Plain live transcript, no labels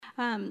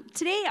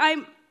Today,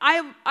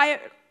 I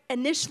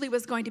initially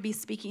was going to be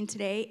speaking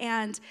today,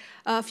 and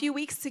a few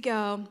weeks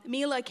ago,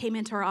 Mila came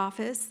into our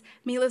office.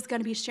 Mila's going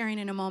to be sharing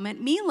in a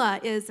moment. Mila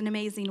is an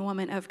amazing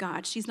woman of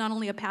God. She's not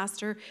only a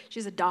pastor,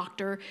 she's a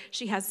doctor.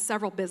 She has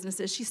several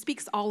businesses. She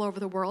speaks all over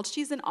the world.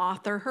 She's an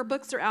author. Her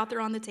books are out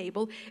there on the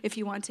table if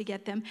you want to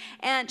get them.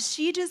 And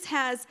she just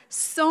has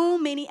so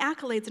many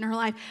accolades in her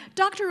life.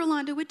 Dr.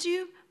 Rolando, would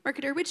you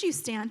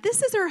stand?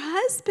 This is her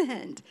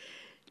husband.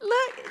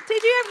 Look,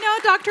 did you know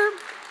Dr.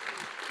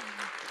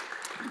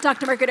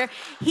 Mercader?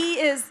 He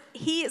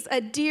is a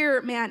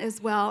dear man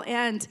as well.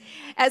 And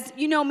as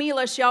you know,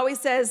 Mila, she always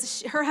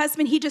says her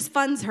husband, he just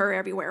funds her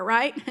everywhere,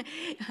 right?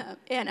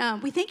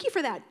 And we thank you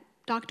for that,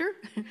 Doctor,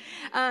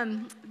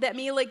 that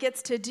Mila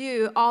gets to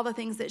do all the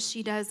things that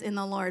she does in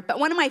the Lord. But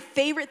one of my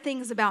favorite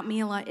things about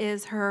Mila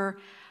is her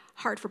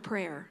heart for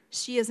prayer.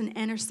 She is an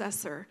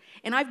intercessor.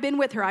 And I've been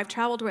with her. I've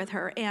traveled with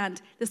her.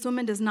 And this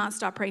woman does not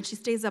stop praying. She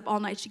stays up all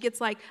night. She gets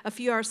like a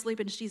few hours sleep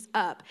and she's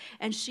up.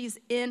 And she's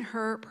in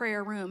her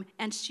prayer room.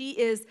 And she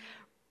is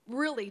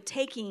really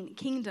taking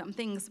kingdom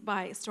things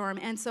by storm.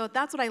 And so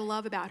that's what I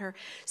love about her.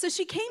 So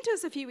she came to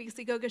us a few weeks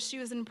ago because she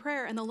was in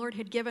prayer and the Lord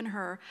had given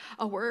her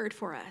a word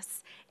for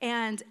us.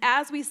 And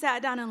as we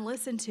sat down and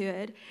listened to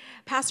it,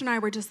 Pastor and I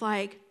were just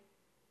like,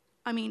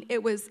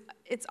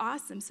 it's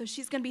awesome. So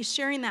she's going to be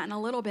sharing that in a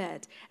little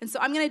bit. And so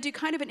I'm going to do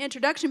kind of an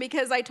introduction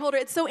because I told her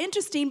it's so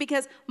interesting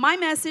because my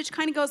message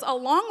kind of goes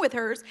along with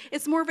hers.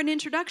 It's more of an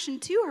introduction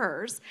to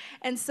hers.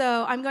 And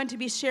so I'm going to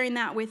be sharing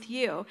that with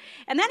you.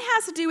 And that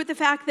has to do with the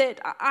fact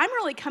that I'm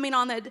really coming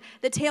on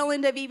the tail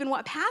end of even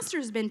what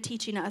Pastor's been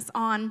teaching us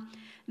on,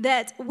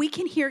 that we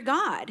can hear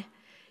God.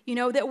 You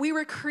know, that we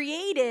were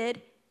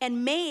created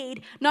and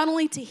made not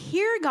only to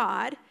hear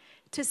God,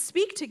 to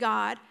speak to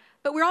God,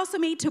 but we're also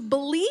made to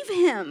believe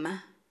him.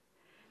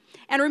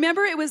 And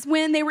remember, it was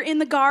when they were in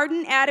the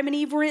garden, Adam and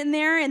Eve were in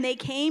there, and they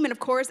came, and of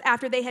course,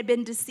 after they had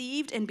been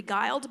deceived and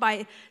beguiled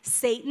by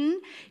Satan,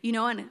 you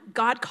know, and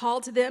God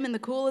called to them in the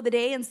cool of the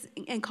day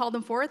and called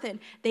them forth, and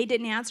they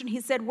didn't answer, and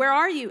he said, "Where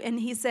are you?" And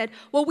he said,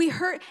 "Well,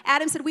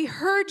 Adam said, we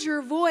heard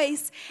your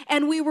voice,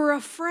 and we were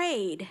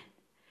afraid."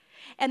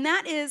 And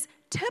that is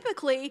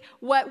typically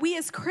what we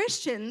as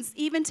Christians,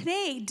 even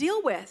today,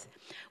 deal with.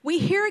 We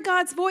hear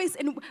God's voice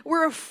and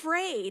we're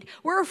afraid.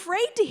 We're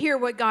afraid to hear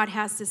what God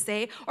has to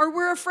say, or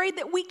we're afraid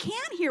that we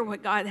can't hear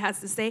what God has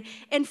to say,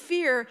 and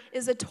fear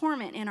is a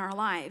torment in our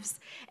lives.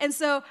 And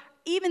so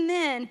even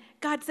then,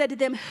 God said to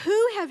them,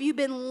 "Who have you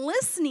been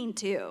listening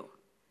to?"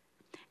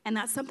 And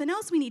that's something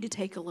else we need to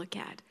take a look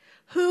at.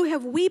 Who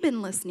have we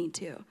been listening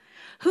to?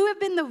 Who have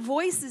been the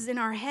voices in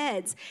our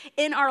heads,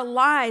 in our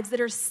lives that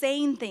are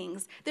saying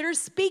things, that are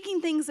speaking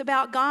things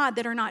about God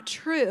that are not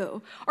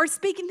true, or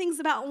speaking things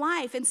about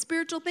life and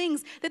spiritual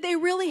things that they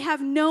really have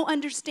no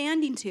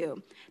understanding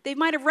to? They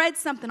might have read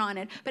something on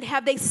it, but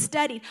have they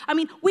studied? I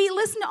mean, we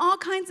listen to all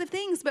kinds of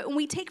things, but when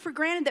we take for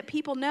granted that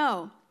people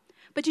know.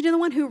 But you know, the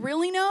one who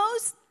really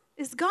knows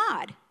is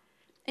God.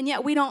 And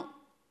yet we don't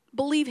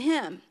believe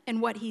him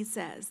and what he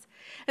says.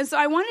 And so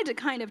I wanted to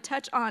kind of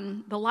touch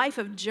on the life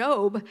of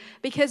Job,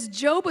 because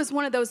Job was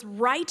one of those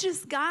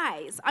righteous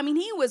guys. I mean,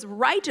 he was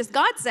righteous.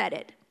 God said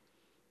it.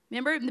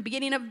 Remember in the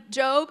beginning of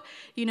Job,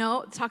 you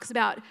know, it talks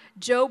about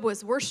Job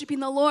was worshiping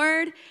the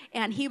Lord,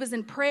 and he was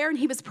in prayer, and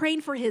he was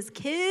praying for his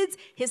kids,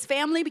 his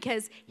family,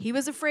 because he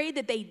was afraid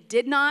that they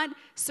did not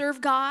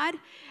serve God.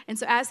 And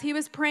so as he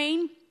was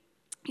praying,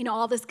 you know,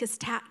 all this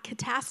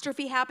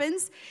catastrophe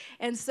happens.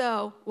 And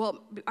so,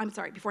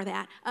 before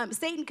that,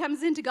 Satan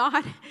comes into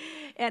God,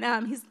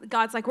 and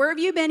God's like, "Where have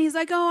you been?" He's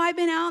like, "Oh, I've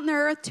been out in the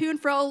earth to and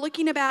fro,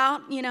 looking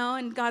about," you know,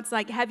 and God's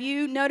like, "Have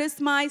you noticed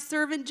my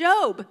servant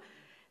Job,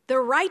 the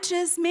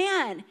righteous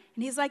man?"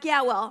 And he's like,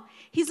 "Yeah, well,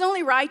 he's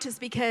only righteous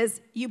because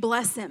you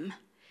bless him.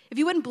 If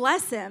you wouldn't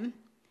bless him,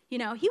 you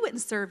know, he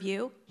wouldn't serve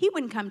you. He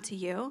wouldn't come to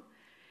you."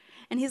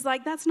 And he's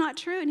like, "That's not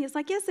true." And he's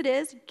like, "Yes, it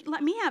is.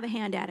 Let me have a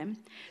hand at him."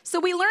 So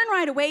we learn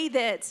right away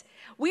that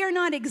we are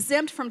not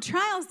exempt from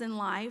trials in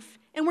life,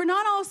 and we're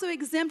not also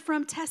exempt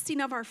from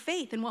testing of our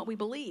faith and what we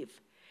believe.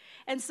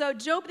 And so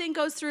Job then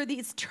goes through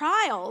these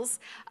trials,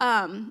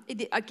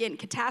 again,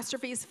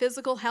 catastrophes,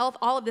 physical health,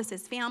 all of this,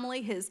 his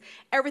family,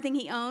 everything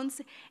he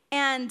owns.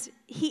 And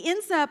he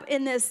ends up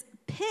in this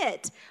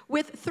pit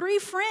with 3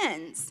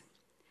 friends.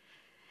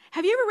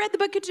 Have you ever read the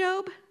book of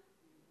Job?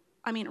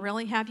 I mean,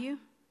 really, have you?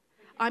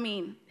 I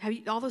mean, have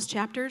you all those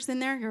chapters in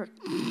there? You're,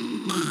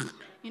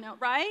 you know,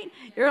 right?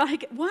 You're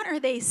like, what are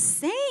they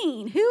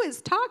saying? Who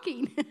is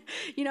talking?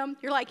 You know,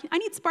 you're like, I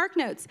need spark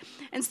notes.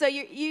 And so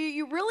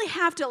you really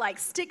have to like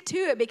stick to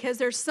it, because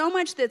there's so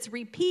much that's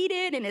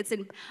repeated,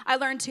 and I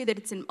learned too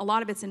that a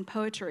lot of it's in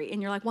poetry,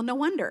 and you're like, well, no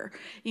wonder,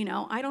 you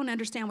know, I don't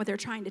understand what they're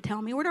trying to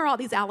tell me. What are all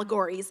these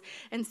allegories?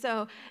 And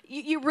so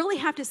you really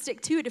have to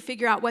stick to it to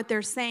figure out what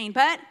they're saying.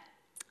 But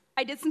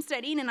I did some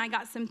studying and I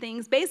got some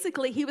things.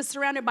 Basically, he was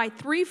surrounded by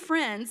 3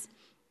 friends,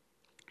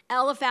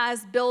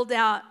 Eliphaz,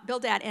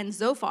 Bildad, and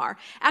Zophar.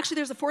 Actually,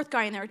 there's a 4th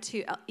guy in there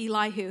too,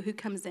 Elihu, who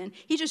comes in.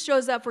 He just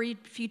shows up for a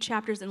few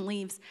chapters and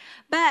leaves.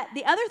 But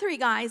the other 3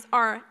 guys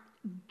are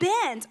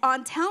bent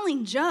on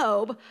telling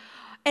Job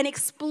and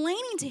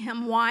explaining to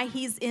him why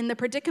he's in the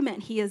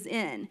predicament he is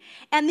in.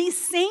 And these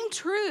same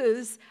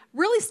truths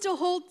really still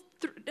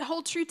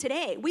hold true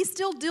today. We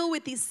still deal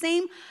with these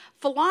same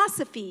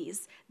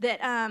philosophies that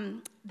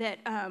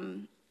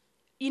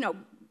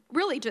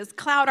really just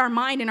cloud our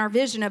mind and our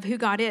vision of who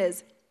God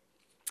is.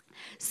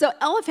 So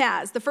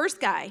Eliphaz, the first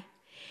guy,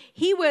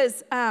 he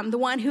was the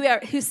one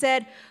who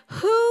said,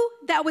 "Who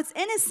that was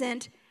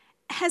innocent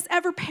has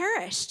ever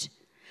perished?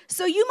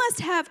 So you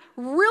must have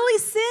really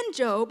sinned,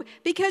 Job,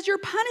 because your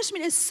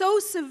punishment is so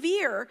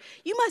severe.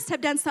 You must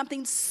have done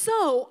something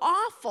so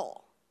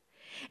awful."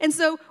 And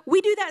so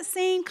we do that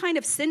same kind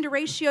of sin to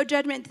ratio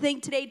judgment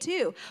thing today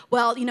too.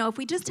 Well, if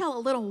we just tell a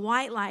little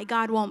white lie,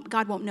 God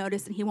won't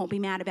notice and he won't be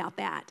mad about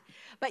that.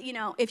 But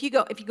if you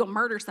go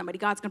murder somebody,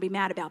 God's going to be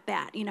mad about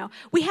that.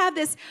 We have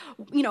this,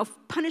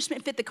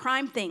 punishment fit the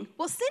crime thing.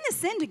 Well, sin is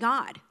sin to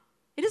God.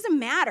 It doesn't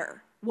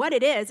matter what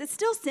it is. It's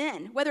still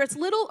sin, whether it's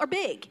little or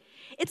big.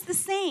 It's the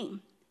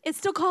same. It's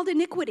still called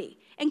iniquity,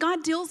 and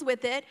God deals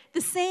with it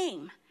the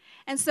same.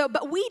 And so,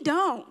 but we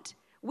don't.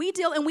 We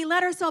deal and we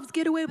let ourselves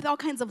get away with all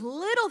kinds of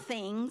little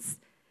things,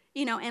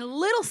 and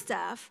little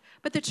stuff.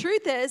 But the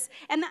truth is,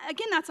 and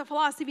again, that's a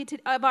philosophy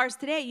of ours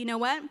today. You know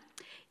what?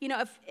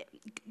 If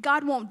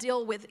God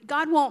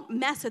won't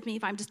mess with me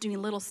if I'm just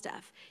doing little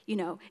stuff.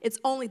 It's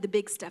only the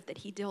big stuff that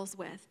he deals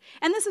with.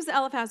 And this is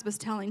Eliphaz was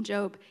telling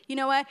Job, you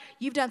know what?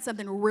 You've done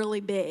something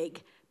really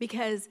big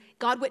because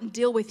God wouldn't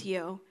deal with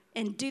you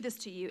and do this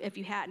to you if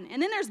you hadn't.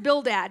 And then there's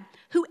Bildad,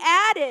 who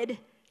added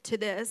to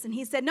this, and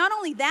he said, not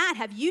only that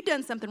have you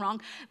done something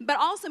wrong, but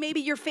also maybe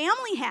your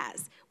family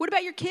has. What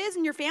about your kids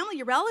and your family,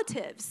 your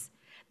relatives?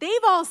 They've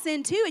all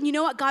sinned too, and you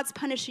know what? God's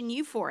punishing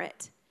you for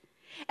it.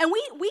 And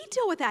we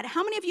deal with that.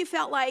 How many of you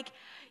felt like,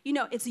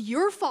 it's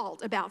your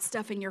fault about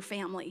stuff in your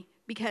family?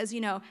 Because,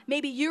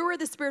 maybe you were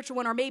the spiritual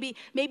one, or maybe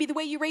the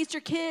way you raised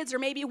your kids, or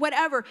maybe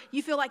whatever,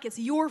 you feel like it's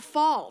your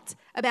fault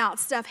about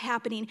stuff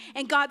happening,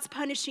 and God's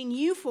punishing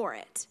you for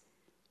it.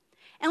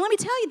 And let me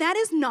tell you, that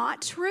is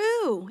not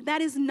true.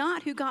 That is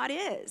not who God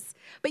is.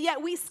 But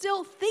yet we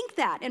still think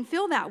that and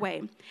feel that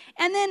way.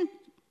 And then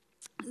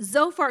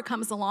Zophar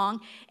comes along,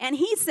 and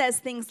he says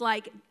things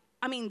like,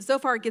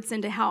 Zophar gets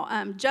into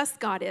how just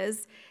God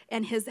is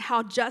and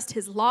how just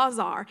his laws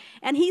are.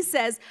 And he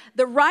says,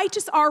 the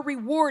righteous are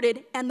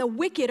rewarded and the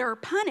wicked are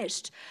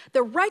punished.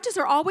 The righteous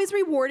are always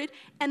rewarded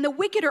and the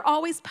wicked are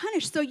always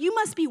punished. So you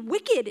must be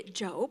wicked,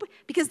 Job,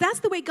 because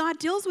that's the way God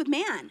deals with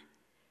man.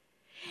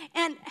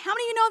 And how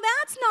many of you know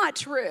that's not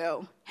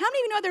true? How many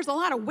of you know there's a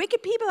lot of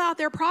wicked people out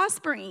there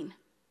prospering,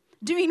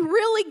 doing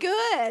really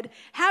good,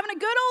 having a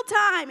good old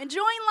time,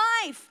 enjoying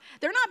life?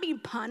 They're not being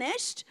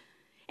punished.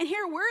 And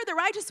here we're the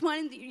righteous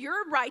one,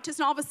 you're righteous,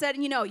 and all of a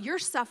sudden, you're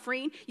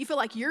suffering. You feel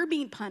like you're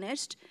being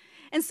punished.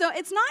 And so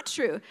it's not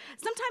true.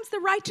 Sometimes the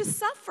righteous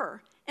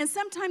suffer, and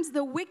sometimes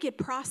the wicked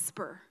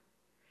prosper.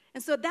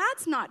 And so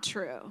that's not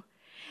true.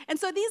 And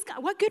so these guys,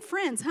 what good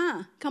friends,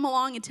 huh? Come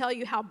along and tell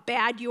you how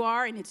bad you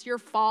are, and it's your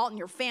fault, and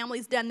your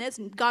family's done this,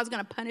 and God's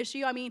going to punish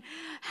you.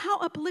 How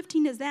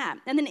uplifting is that?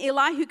 And then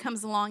Elihu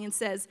comes along and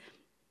says,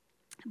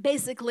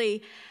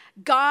 basically,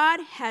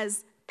 God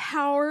has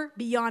power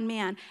beyond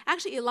man.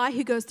 Actually,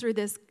 Elihu goes through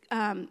this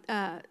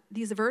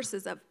these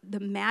verses of the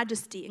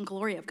majesty and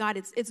glory of God.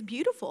 It's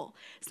beautiful,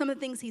 some of the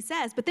things he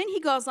says. But then he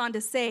goes on to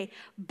say,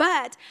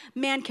 but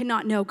man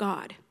cannot know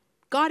God.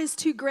 God is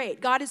too great.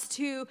 God is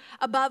too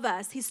above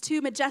us. He's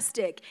too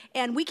majestic.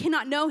 And we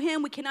cannot know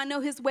him. We cannot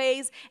know his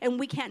ways. And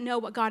we can't know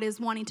what God is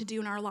wanting to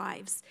do in our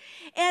lives.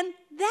 And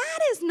that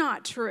is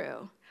not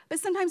true. But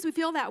sometimes we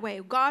feel that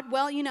way. God,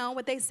 well,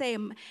 what they say,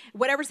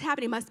 whatever's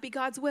happening must be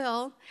God's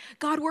will.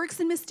 God works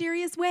in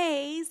mysterious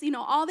ways.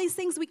 All these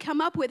things we come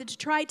up with to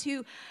try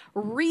to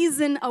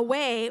reason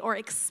away or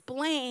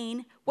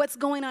explain what's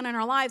going on in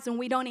our lives when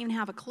we don't even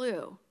have a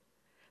clue.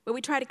 But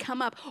we try to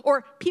come up,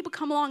 or people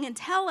come along and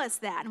tell us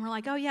that, and we're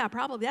like, oh yeah,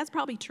 that's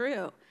probably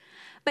true.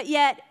 But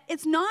yet,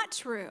 it's not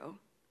true.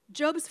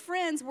 Job's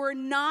friends were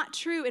not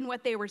true in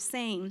what they were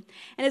saying.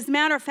 And as a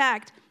matter of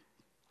fact,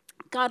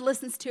 God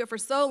listens to it for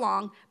so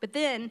long, but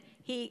then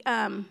he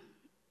comes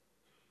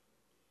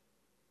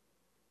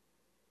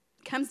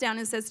down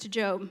and says to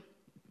Job,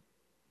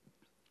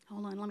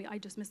 hold on, I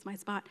just missed my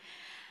spot.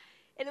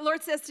 And the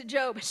Lord says to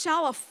Job,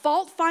 shall a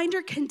fault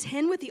finder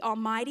contend with the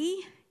Almighty?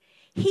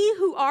 He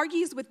who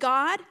argues with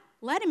God,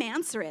 let him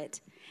answer it.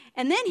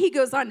 And then he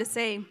goes on to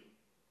say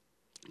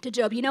to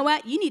Job, you know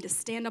what? You need to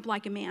stand up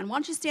like a man. Why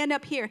don't you stand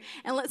up here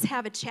and let's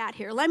have a chat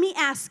here. Let me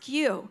ask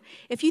you,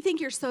 if you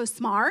think you're so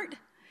smart,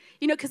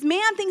 because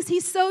man thinks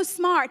he's so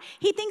smart.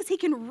 He thinks he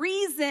can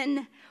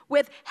reason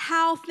with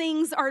how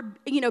things are,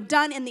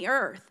 done in the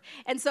earth.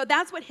 And so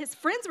that's what his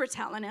friends were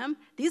telling him.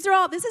 This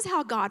is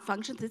how God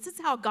functions. This is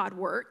how God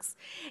works.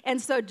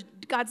 And so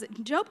God said,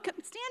 Job,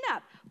 stand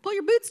up. Pull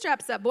your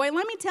bootstraps up, boy.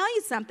 Let me tell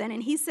you something.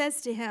 And he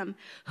says to him,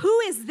 who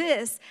is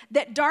this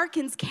that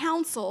darkens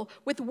counsel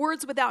with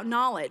words without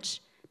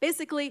knowledge?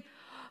 Basically,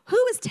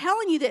 who is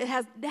telling you that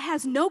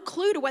has no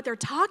clue to what they're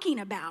talking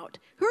about?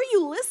 Who are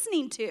you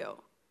listening to?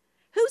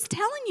 Who's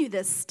telling you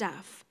this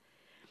stuff?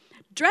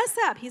 Dress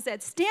up. He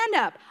said, stand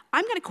up.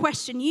 I'm going to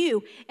question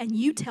you, and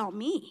you tell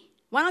me.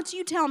 Why don't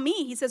you tell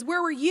me? He says,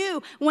 where were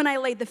you when I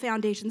laid the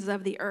foundations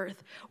of the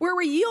earth? Where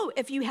were you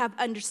if you have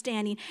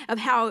understanding of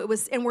how it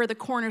was and where the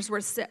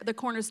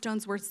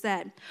cornerstones were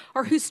set?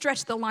 Or who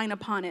stretched the line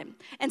upon it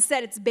and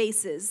set its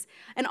bases?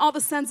 And all the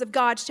sons of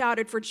God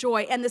shouted for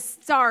joy, and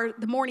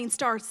the morning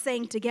star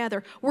sang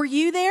together. Were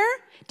you there?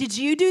 Did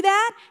you do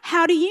that?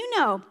 How do you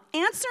know?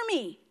 Answer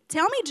me.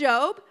 Tell me,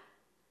 Job.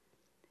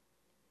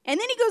 And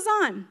then he goes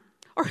on.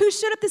 Or who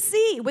shut up the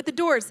sea with the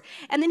doors?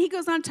 And then he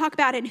goes on to talk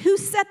about it. And who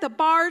set the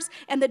bars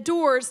and the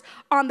doors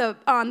on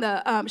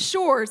the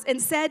shores and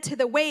said to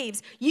the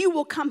waves, you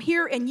will come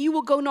here and you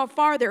will go no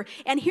farther.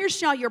 And here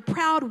shall your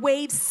proud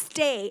waves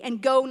stay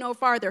and go no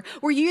farther.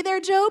 Were you there,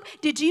 Job?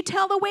 Did you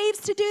tell the waves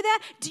to do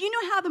that? Do you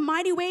know how the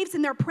mighty waves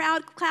and their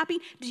proud clapping,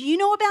 do you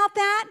know about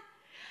that?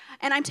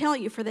 And I'm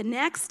telling you, for the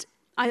next,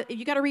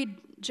 you got to read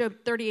Job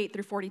 38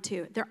 through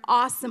 42. They're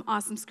awesome,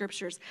 awesome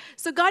scriptures.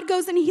 So God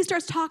goes in and he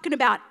starts talking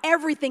about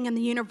everything in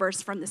the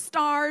universe, from the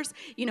stars,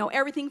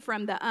 everything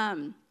from the,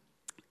 I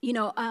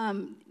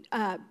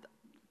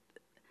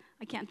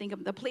can't think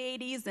of the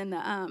Pleiades and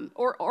the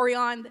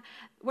Orion.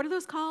 What are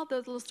those called?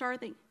 Those little star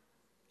things?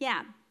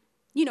 Yeah.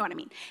 You know what I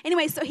mean.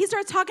 Anyway, so he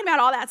starts talking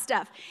about all that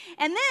stuff.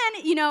 And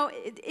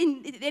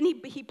then, then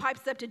he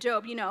pipes up to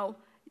Job,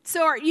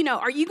 so are you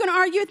going to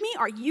argue with me?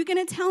 Are you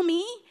going to tell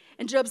me?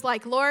 And Job's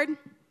like, Lord,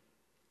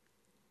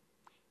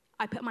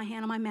 I put my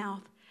hand on my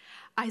mouth.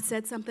 I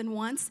said something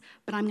once,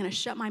 but I'm going to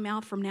shut my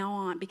mouth from now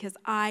on because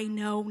I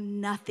know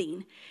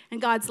nothing. And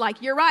God's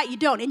like, you're right, you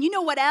don't. And you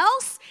know what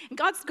else? And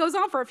God goes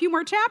on for a few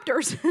more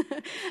chapters.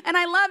 And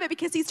I love it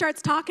because he starts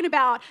talking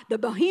about the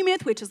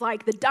behemoth, which is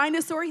like the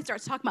dinosaur. He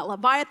starts talking about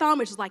Leviathan,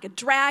 which is like a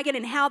dragon,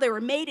 and how they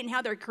were made and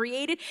how they're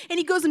created. And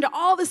he goes into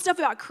all this stuff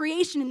about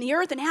creation in the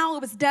earth and how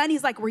it was done.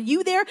 He's like, were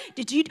you there?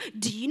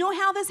 Do you know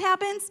how this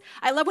happens?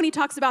 I love when he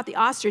talks about the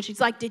ostrich.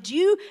 He's like, do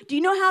you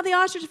know how the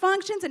ostrich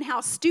functions and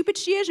how stupid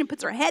she is and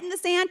puts her head in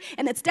the sand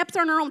and that steps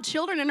on her own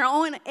children and her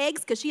own eggs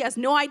because she has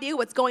no idea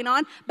what's going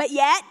on, but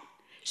yet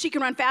she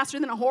can run faster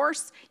than a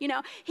horse.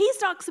 He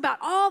talks about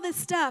all this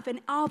stuff and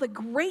all the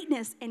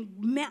greatness. And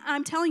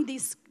I'm telling you,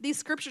 these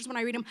scriptures, when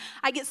I read them,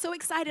 I get so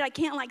excited I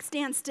can't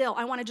stand still.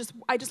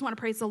 I just want to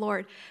praise the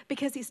Lord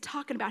because he's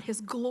talking about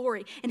his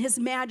glory and his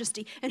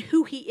majesty and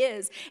who he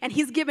is. And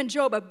he's given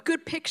Job a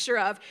good picture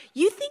of,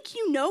 you think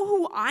you know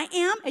who I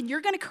am and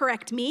you're going to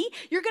correct me?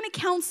 You're going to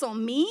counsel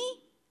me?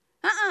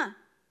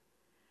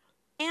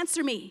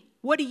 Answer me.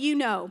 What do you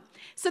know?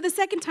 So the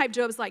second type,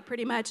 Job's like,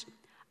 pretty much,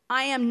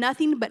 I am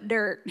nothing but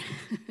dirt.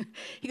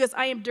 He goes,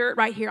 I am dirt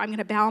right here. I'm going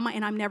to bow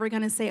and I'm never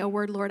going to say a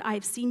word, Lord. I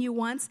have seen you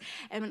once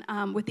and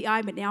with the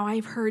eye, but now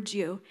I've heard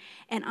you,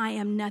 and I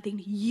am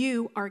nothing.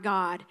 You are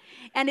God.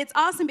 And it's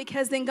awesome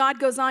because then God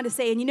goes on to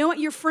say, and you know what,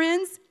 your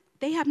friends,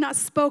 they have not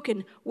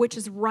spoken which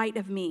is right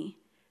of me.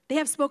 They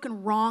have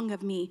spoken wrong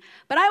of me,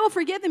 but I will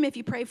forgive them if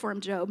you pray for him,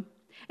 Job.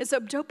 And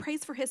so Job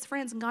prays for his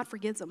friends and God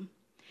forgives them.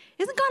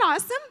 Isn't God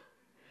awesome?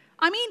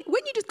 I mean,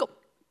 wouldn't you just go,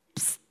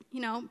 psst,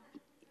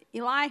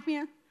 Eli,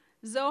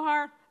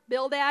 Zohar,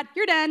 Bildad,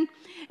 you're done.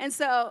 And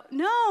so,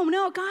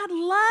 no, God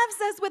loves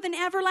us with an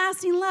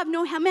everlasting love,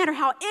 no matter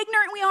how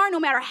ignorant we are,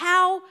 no matter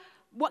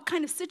what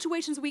kind of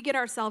situations we get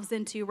ourselves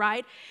into,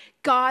 right?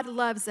 God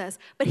loves us,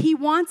 but he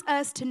wants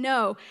us to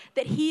know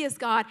that he is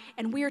God,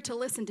 and we are to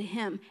listen to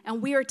him, and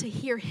we are to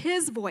hear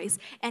his voice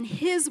and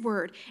his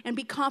word and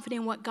be confident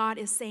in what God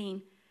is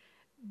saying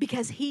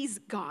because he's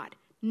God,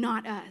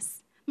 not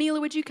us. Mila,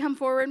 would you come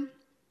forward?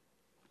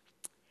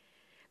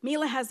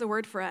 Mila has a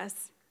word for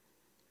us,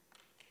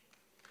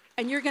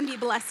 and you're going to be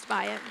blessed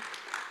by it.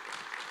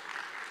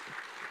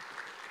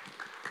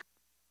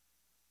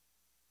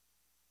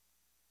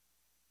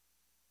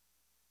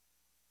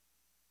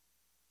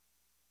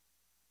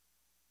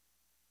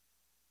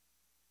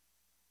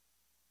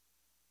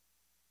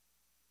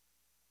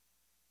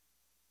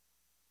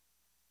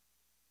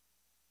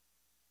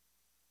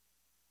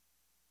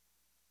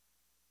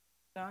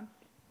 John?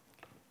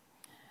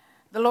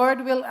 The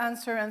Lord will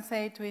answer and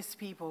say to his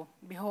people,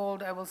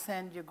 behold, I will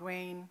send you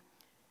grain,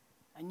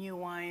 and new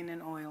wine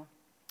and oil.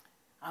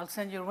 I'll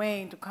send you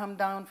rain to come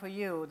down for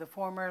you, the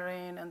former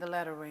rain and the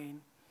latter rain.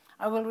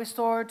 I will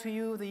restore to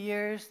you the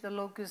years the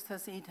locust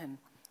has eaten.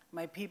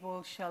 My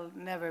people shall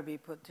never be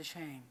put to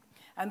shame.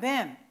 And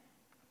then,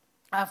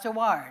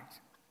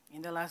 afterwards,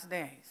 in the last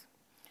days,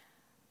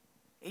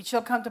 it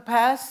shall come to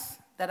pass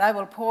that I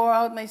will pour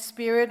out my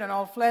spirit on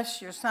all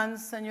flesh. Your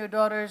sons and your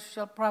daughters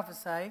shall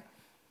prophesy.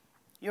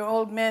 Your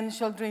old men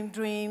shall dream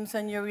dreams,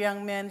 and your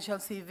young men shall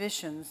see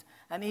visions.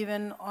 And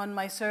even on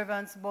my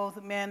servants,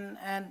 both men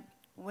and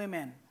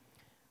women,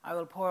 I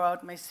will pour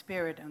out my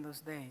spirit in those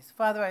days.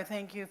 Father, I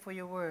thank you for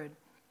your word.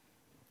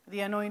 The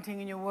anointing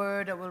in your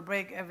word that will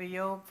break every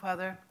yoke,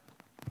 Father.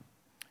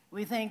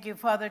 We thank you,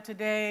 Father,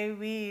 today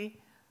we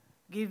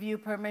give you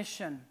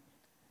permission.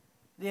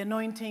 The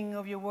anointing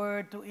of your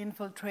word to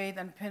infiltrate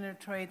and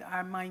penetrate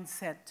our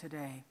mindset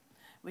today.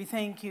 We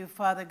thank you,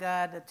 Father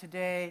God, that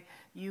today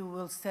you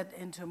will set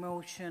into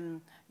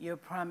motion your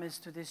promise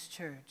to this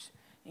church.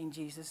 In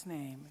Jesus'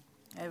 name,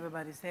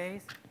 Everybody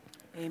says,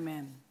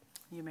 amen.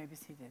 You may be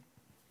seated.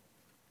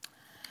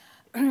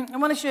 I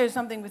want to share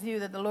something with you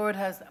that the Lord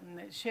has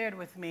shared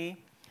with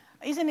me.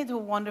 Isn't it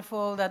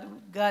wonderful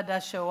that God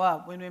does show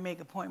up when we make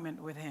an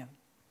appointment with Him?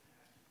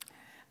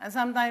 And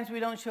sometimes we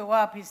don't show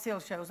up, He still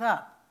shows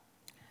up.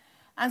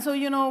 And so,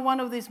 one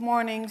of these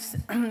mornings,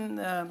 in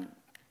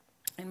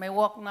my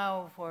walk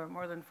now for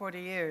more than 40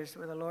 years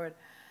with the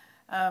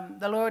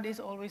Lord is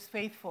always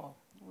faithful.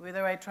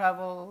 Whether I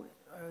travel,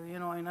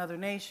 in other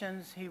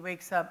nations, He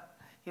wakes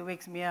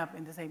me up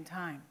in the same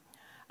time.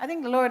 I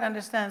think the Lord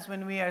understands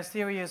when we are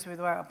serious with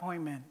our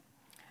appointment.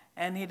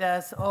 And He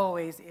does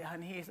always,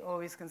 and He is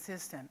always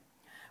consistent.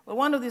 Well,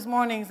 one of these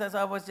mornings, as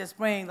I was just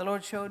praying, the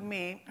Lord showed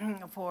me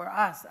for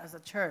us as a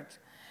church.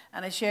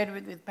 And I shared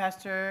with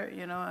Pastor,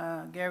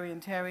 Gary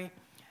and Terry.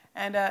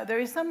 And there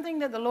is something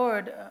that the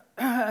Lord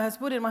has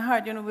put in my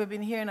heart. We've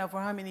been here now for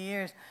how many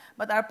years?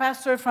 But our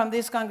pastor from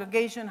this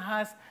congregation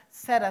has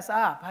set us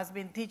up, has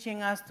been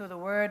teaching us to the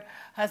Word,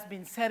 has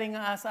been setting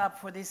us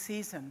up for this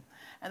season.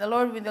 And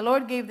when the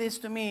Lord gave this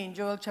to me in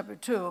Joel chapter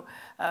 2,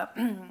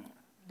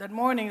 that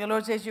morning the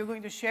Lord says, you're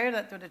going to share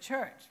that to the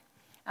church.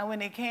 And when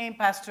they came,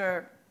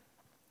 Pastor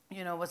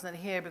was not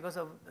here because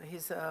of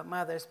his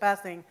mother's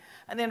passing.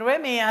 And then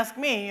Remy asked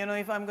me,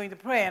 if I'm going to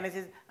pray.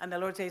 And the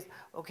Lord says,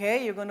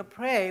 okay, you're going to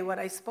pray what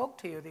I spoke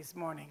to you this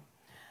morning.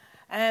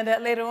 And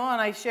later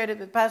on, I shared it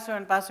with Pastor,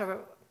 and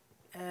Pastor,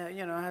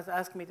 has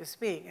asked me to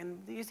speak. And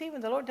you see,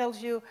 when the Lord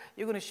tells you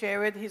you're going to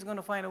share it, He's going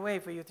to find a way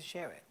for you to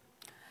share it.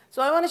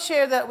 So I want to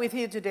share that with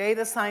you today,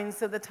 the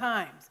signs of the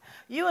times.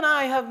 You and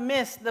I have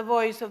missed the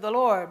voice of the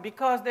Lord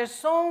because there's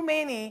so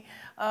many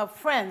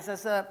friends,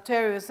 as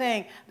Terry was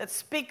saying, that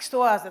speaks to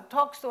us, that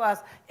talks to us,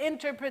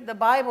 interpret the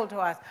Bible to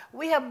us.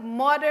 We have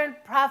modern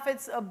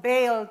prophets of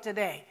Baal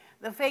today,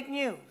 the fake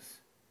news.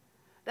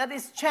 That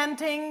is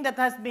chanting, that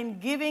has been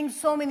giving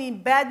so many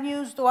bad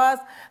news to us.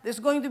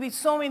 There's going to be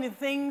so many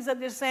things that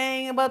they're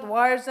saying about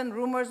wars and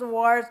rumors of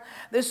wars.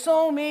 There's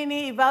so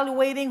many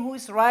evaluating who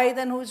is right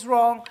and who is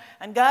wrong.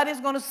 And God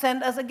is going to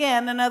send us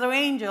again another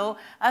angel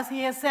as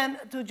He has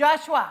sent to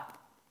Joshua.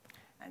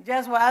 And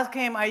Joshua asked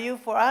him, are you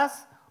for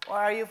us or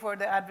are you for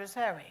the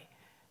adversary?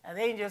 And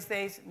the angel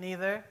says,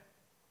 neither.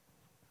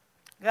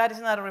 God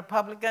is not a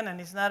Republican and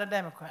He's not a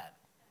Democrat.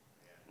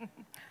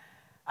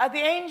 As the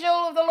angel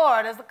of the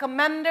Lord, as the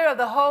commander of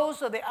the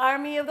host of the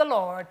army of the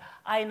Lord,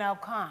 I now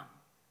come.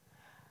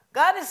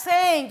 God is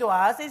saying to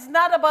us, it's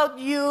not about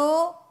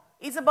you,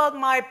 it's about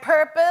my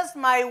purpose,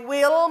 my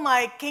will,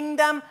 my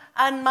kingdom,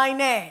 and my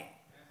name.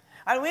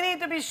 And we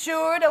need to be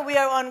sure that we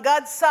are on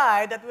God's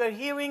side, that we are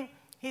hearing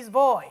His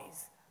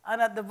voice, and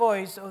not the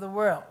voice of the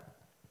world.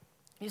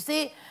 You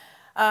see,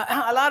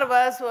 a lot of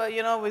us,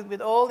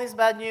 with all this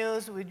bad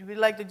news, we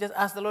like to just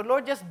ask the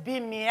Lord, just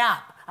beam me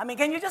up.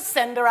 Can you just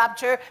send the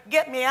rapture?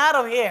 Get me out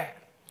of here.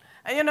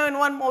 And in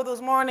one of those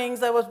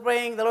mornings I was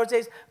praying, the Lord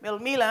says, well,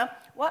 Mila,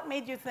 what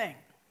made you think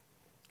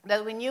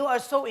that when you are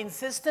so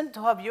insistent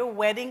to have your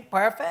wedding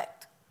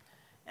perfect,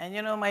 and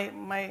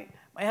my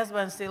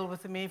husband's still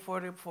with me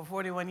for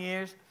 41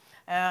 years,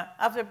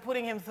 after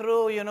putting him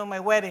through,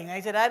 my wedding,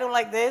 I said, I don't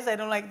like this, I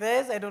don't like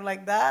this, I don't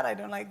like that, I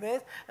don't like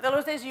this. And the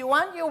Lord says, you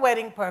want your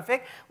wedding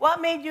perfect.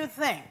 What made you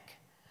think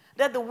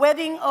that the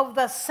wedding of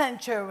the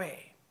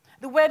century,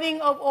 the wedding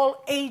of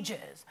all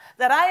ages,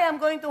 that I am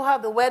going to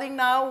have the wedding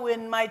now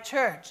when my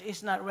church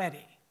is not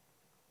ready?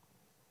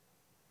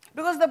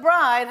 Because the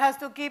bride has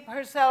to keep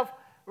herself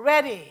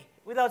ready.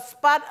 Without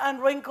spot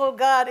and wrinkle,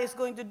 God is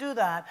going to do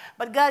that.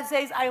 But God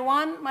says, I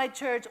want my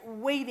church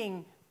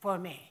waiting for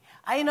me.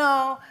 I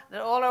know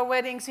that all our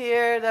weddings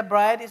here, the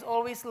bride is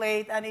always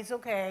late, and it's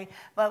okay.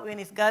 But when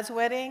it's God's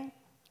wedding,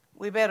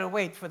 we better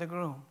wait for the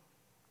groom.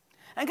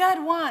 And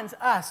God wants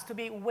us to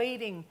be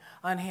waiting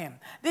on Him.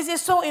 This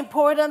is so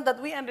important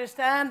that we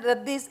understand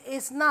that this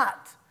is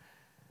not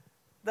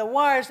the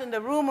wars and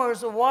the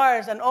rumors of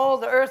wars and all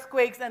the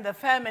earthquakes and the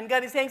famine.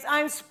 God is saying,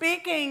 I'm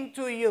speaking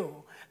to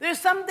you. There's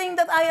something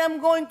that I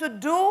am going to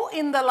do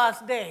in the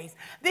last days.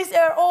 These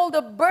are all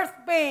the birth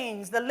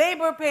pains, the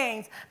labor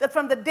pains, that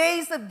from the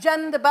days of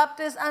John the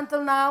Baptist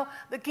until now,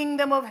 the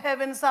kingdom of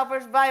heaven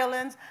suffers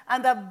violence,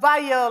 and the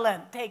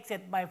violent takes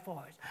it by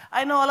force.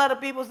 I know a lot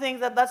of people think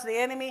that that's the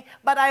enemy,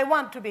 but I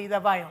want to be the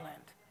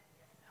violent.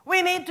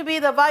 We need to be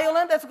the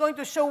violent that's going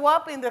to show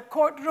up in the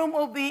courtroom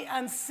of the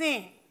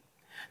unseen.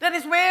 That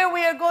is where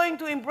we are going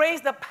to embrace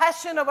the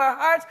passion of our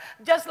hearts,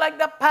 just like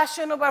the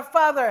passion of our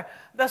Father,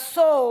 the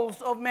souls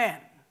of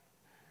men.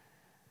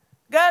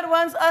 God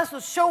wants us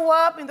to show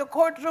up in the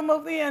courtroom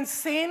of the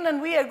unseen,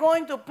 and we are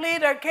going to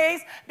plead our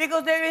case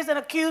because there is an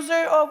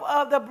accuser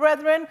of the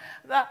brethren,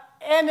 the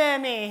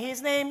enemy.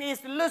 His name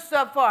is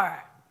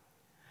Lucifer.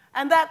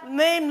 And that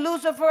name,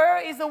 Lucifer,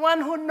 is the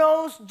one who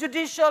knows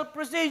judicial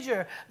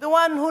procedure, the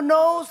one who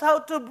knows how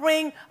to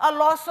bring a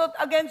lawsuit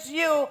against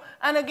you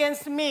and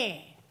against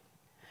me.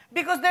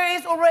 Because there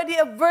is already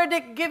a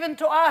verdict given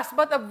to us,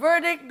 but a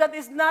verdict that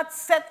is not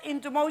set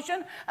into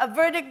motion, a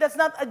verdict that's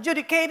not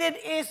adjudicated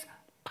is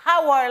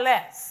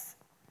powerless.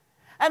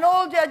 And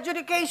all the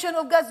adjudication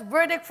of God's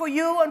verdict for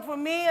you and for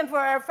me and for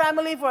our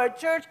family, for our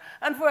church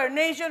and for our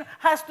nation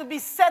has to be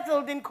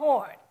settled in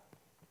court.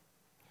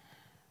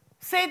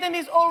 Satan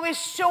is always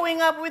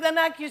showing up with an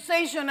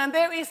accusation, and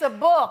there is a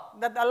book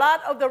that a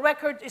lot of the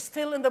record is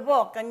still in the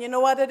book. And you know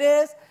what it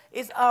is?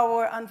 It's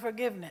our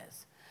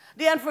unforgiveness.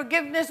 The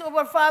unforgiveness of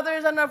our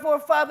fathers and our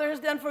forefathers,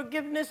 the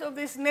unforgiveness of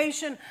this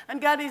nation. And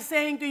God is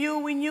saying to you,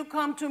 when you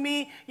come to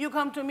me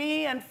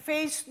and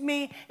face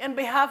me in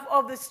behalf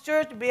of this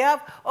church, behalf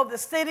of the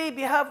city,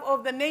 behalf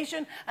of the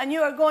nation, and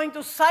you are going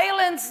to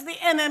silence the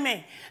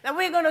enemy. And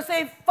we're going to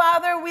say,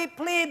 Father, we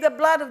plead the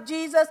blood of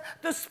Jesus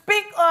to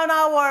speak on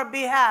our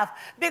behalf,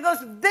 because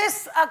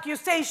this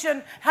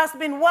accusation has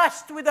been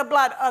washed with the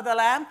blood of the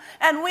Lamb,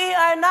 and we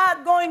are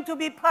not going to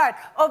be part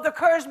of the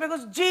curse,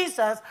 because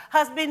Jesus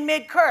has been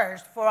made cursed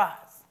for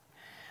us.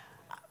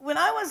 When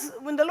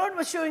the Lord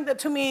was showing that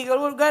to me,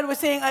 God was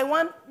saying, I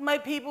want my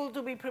people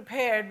to be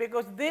prepared,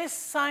 because this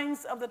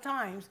signs of the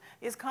times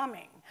is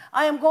coming.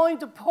 I am going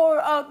to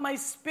pour out my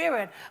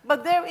Spirit,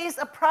 but there is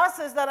a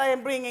process that I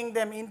am bringing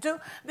them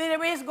into.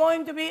 There is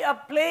going to be a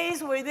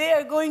place where they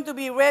are going to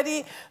be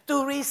ready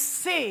to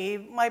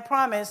receive my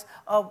promise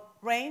of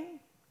rain,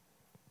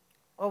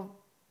 of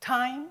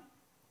time,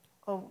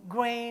 of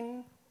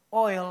grain,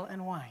 oil,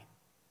 and wine.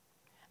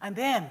 And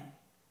then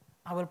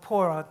I will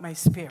pour out my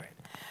Spirit.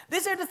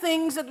 These are the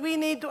things that we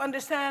need to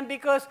understand,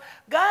 because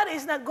God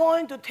is not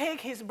going to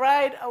take his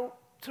bride out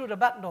through the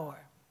back door.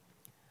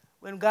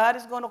 When God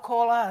is going to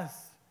call us,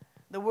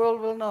 the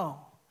world will know.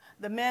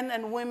 The men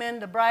and women,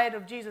 the bride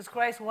of Jesus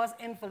Christ, who has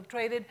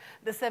infiltrated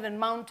the 7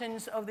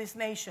 mountains of this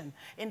nation.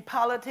 In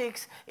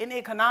politics, in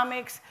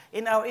economics,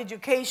 in our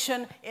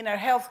education, in our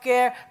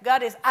healthcare,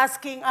 God is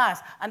asking us,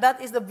 and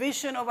that is the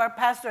vision of our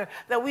pastor,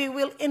 that we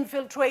will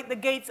infiltrate the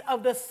gates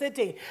of the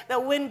city.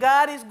 That when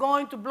God is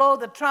going to blow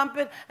the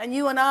trumpet, and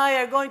you and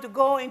I are going to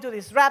go into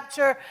this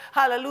rapture,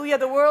 hallelujah,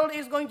 the world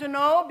is going to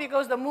know,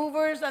 because the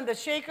movers and the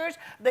shakers,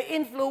 the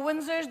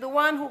influencers, the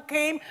one who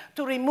came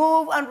to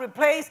remove and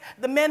replace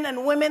the men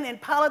and women in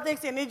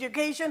politics, in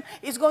education,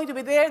 is going to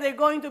be there. They're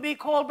going to be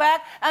called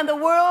back, and the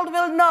world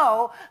will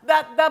know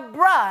that the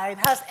bride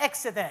has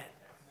exited.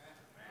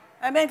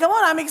 Amen. Come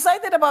on, I'm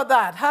excited about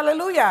that.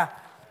 Hallelujah.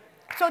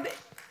 So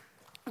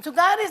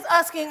God is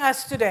asking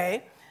us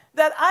today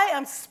that I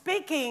am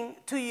speaking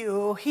to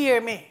you,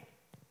 hear me.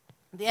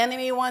 The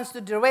enemy wants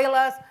to derail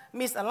us,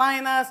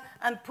 misalign us,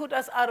 and put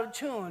us out of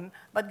tune,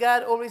 but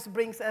God always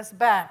brings us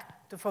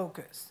back to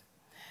focus.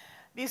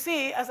 You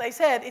see, as I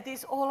said, it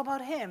is all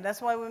about him.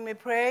 That's why when we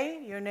pray,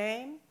 your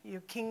name,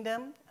 your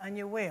kingdom, and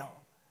your will,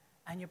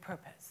 and your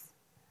purpose.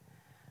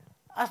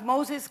 As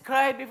Moses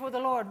cried before the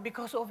Lord,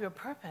 because of your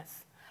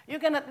purpose. You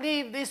cannot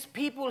leave these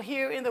people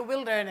here in the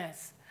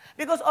wilderness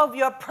because of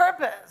your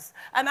purpose.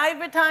 And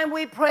every time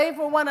we pray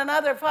for one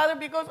another, Father,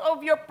 because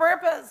of your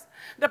purpose,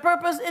 the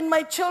purpose in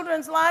my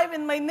children's life,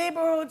 in my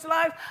neighborhood's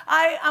life,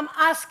 I am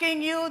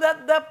asking you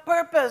that the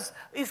purpose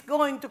is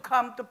going to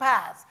come to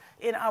pass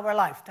in our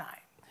lifetime.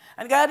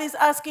 And God is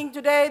asking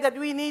today that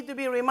we need to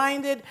be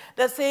reminded,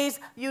 that says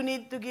you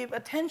need to give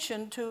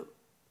attention to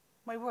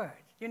my word.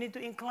 You need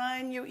to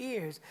incline your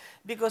ears,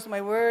 because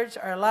my words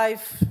are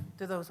life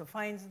to those who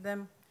find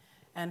them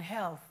and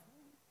health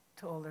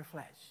to all their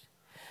flesh.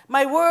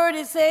 My word,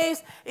 it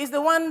says, is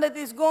the one that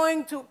is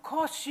going to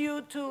cause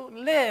you to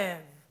live.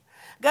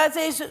 God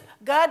says,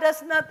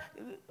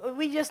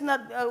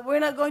 we're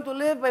not going to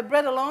live by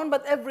bread alone,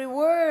 but every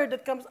word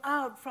that comes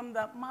out from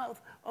the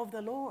mouth of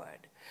the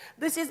Lord.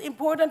 This is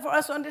important for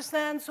us to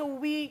understand so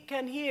we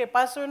can hear.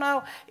 Pastor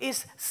now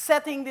is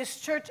setting this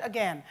church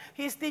again.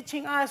 He's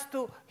teaching us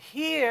to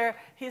hear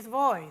his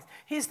voice.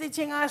 He's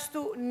teaching us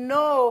to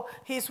know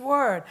his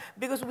word,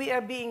 because we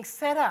are being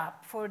set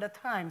up for the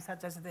time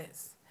such as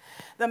this.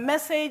 The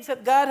message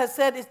that God has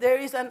said is there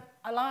is an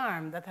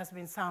alarm that has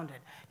been sounded.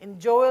 In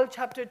Joel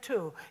chapter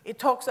 2, it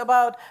talks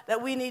about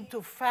that we need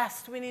to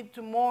fast, we need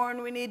to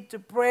mourn, we need to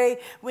pray,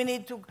 we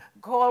need to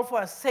call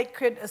for a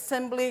sacred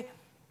assembly.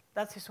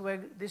 That is where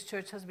this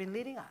church has been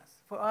leading us.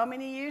 For how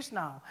many years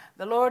now?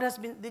 The Lord has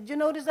been, did you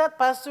notice that?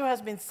 Pastor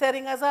has been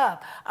setting us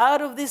up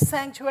out of this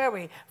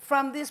sanctuary.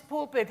 From this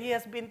pulpit, he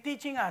has been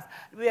teaching us.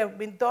 We have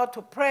been taught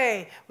to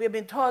pray. We have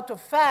been taught to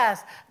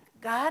fast.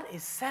 God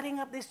is setting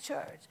up this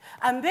church.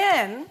 And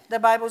then, the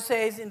Bible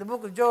says in the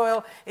book of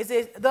Joel, it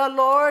says, the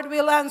Lord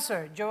will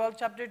answer. Joel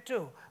chapter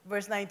 2,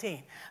 verse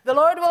 19. The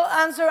Lord will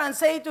answer and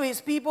say to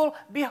his people,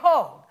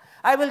 behold,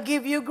 I will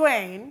give you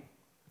grain,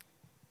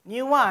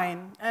 new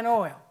wine, and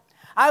oil.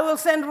 I will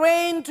send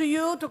rain to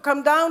you to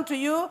come down to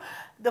you,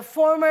 the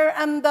former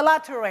and the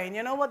latter rain.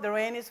 You know what the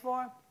rain is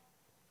for?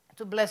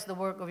 To bless the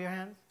work of your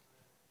hands.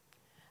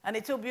 And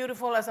it's so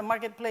beautiful as a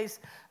marketplace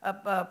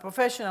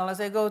professional.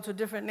 As I go to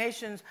different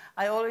nations,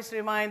 I always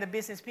remind the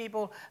business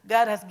people,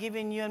 God has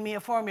given you and me a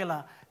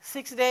formula.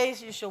 6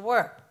 days, you shall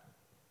work.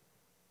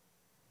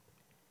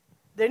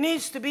 There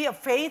needs to be a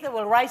faith that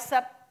will rise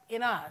up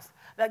in us,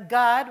 that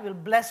God will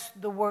bless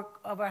the work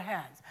of our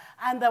hands.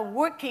 And the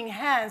working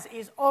hands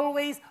is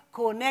always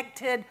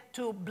connected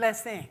to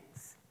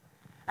blessings.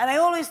 And I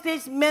always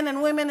teach men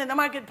and women in the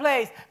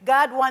marketplace,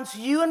 God wants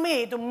you and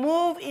me to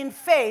move in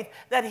faith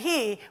that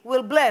he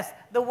will bless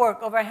the work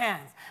of our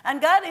hands. And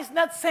God is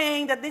not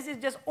saying that this is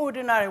just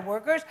ordinary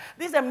workers.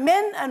 These are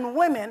men and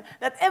women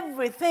that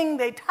everything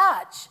they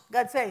touch,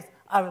 God says,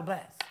 I will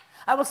bless.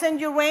 I will send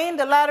you rain,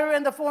 the latter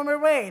and the former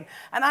rain.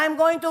 And I'm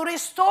going to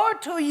restore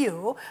to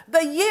you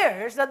the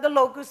years that the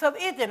locusts have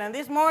eaten. And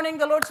this morning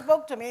the Lord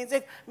spoke to me and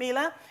said,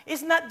 Mila,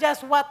 it's not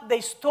just what they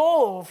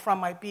stole from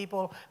my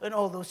people in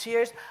all those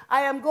years.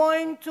 I am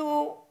going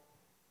to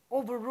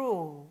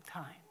overrule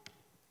time.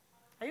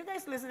 Are you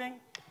guys listening?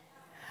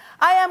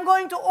 I am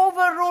going to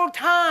overrule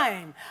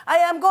time. I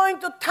am going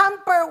to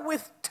tamper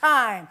with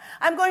time.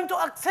 I'm going to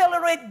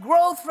accelerate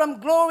growth from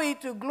glory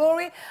to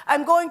glory.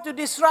 I'm going to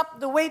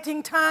disrupt the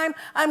waiting time.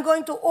 I'm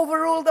going to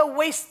overrule the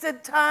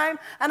wasted time.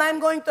 And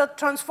I'm going to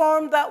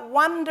transform that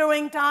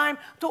wandering time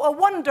to a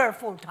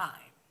wonderful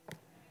time.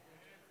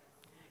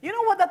 You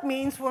know what that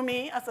means for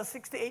me as a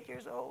 68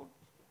 years old?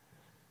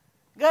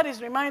 God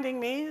is reminding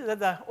me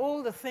that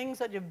all the things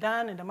that you've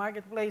done in the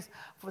marketplace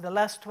for the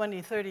last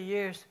 20, 30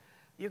 years,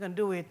 you can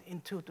do it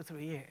in 2 to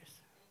 3 years.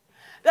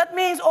 That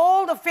means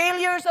all the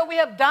failures that we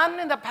have done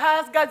in the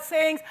past, God's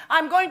saying,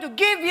 I'm going to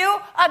give you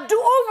a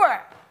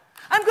do-over.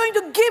 I'm going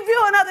to give you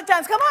another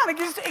chance. Come on,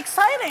 it's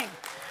exciting.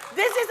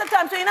 This is the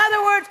time. So in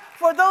other words,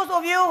 for those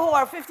of you who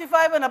are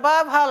 55 and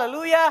above,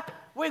 hallelujah,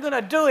 we're going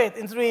to do it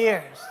in 3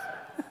 years.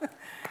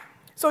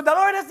 So the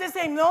Lord is just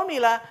saying, no,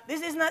 Mila,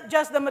 this is not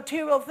just the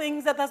material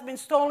things that has been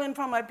stolen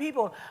from my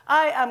people.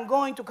 I am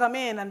going to come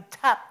in and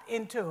tap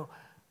into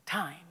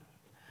time.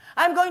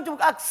 I'm going to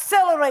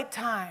accelerate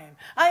time.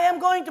 I am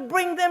going to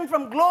bring them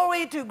from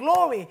glory to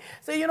glory.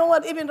 So you know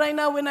what? Even right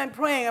now when I'm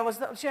praying, I was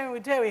sharing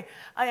with Terry,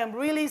 I am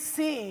really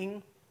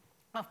seeing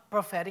a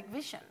prophetic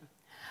vision.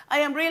 I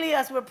am really,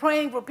 as we're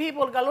praying for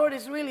people, the Lord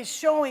is really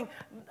showing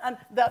and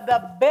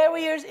the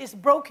barriers is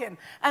broken.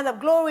 And the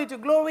glory to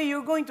glory,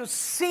 you're going to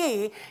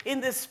see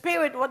in the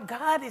Spirit what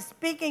God is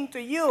speaking to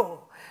you.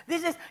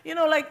 This is,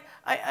 like,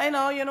 I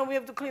know, we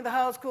have to clean the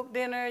house, cook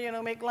dinner,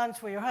 make lunch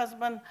for your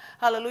husband,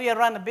 hallelujah,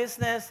 run a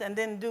business, and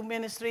then do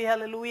ministry,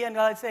 hallelujah. And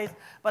God says,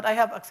 but I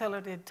have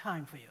accelerated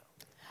time for you.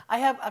 I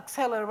have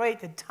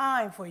accelerated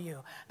time for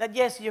you. That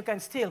yes, you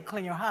can still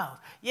clean your house.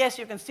 Yes,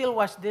 you can still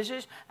wash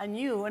dishes, and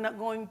you are not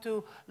going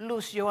to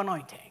lose your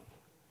anointing.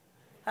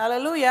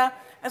 Hallelujah.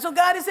 And so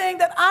God is saying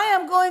that I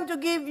am going to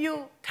give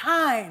you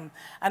time,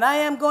 and I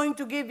am going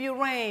to give you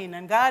rain.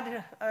 And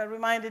God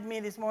reminded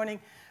me this morning,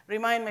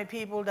 remind my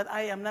people that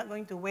I am not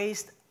going to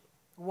waste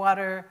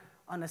water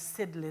on a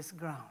seedless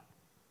ground.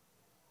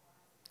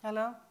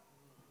 Hello?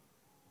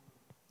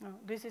 No,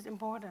 this is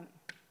important.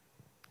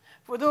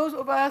 For those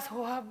of us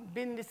who have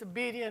been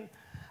disobedient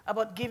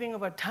about giving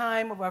of our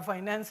time, of our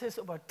finances,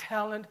 of our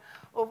talent,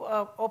 of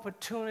our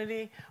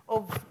opportunity,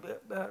 of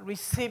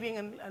receiving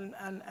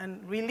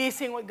and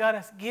releasing what God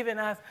has given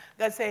us,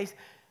 God says,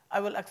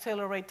 I will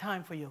accelerate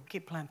time for you.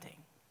 Keep planting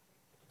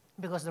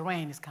because the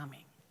rain is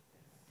coming.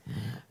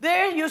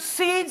 There are your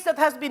seeds that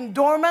has been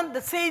dormant,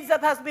 the seeds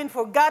that has been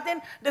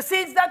forgotten, the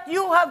seeds that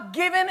you have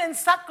given in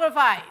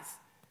sacrifice,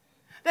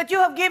 that you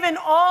have given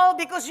all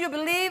because you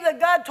believe that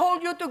God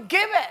told you to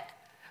give it.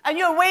 And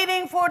you're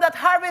waiting for that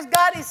harvest.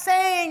 God is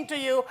saying to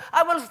you,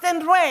 I will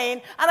send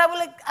rain, and I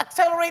will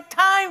accelerate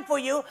time for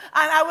you, and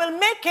I will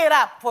make it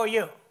up for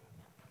you.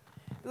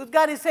 Because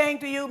God is saying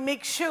to you,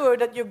 make sure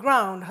that your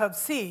ground have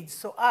seeds,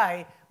 so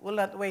I will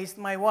not waste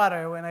my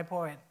water when I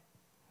pour it.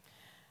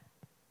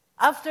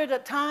 After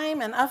that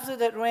time and after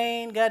that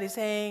rain, God is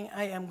saying,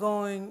 I am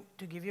going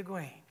to give you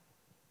grain.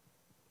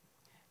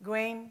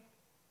 Grain,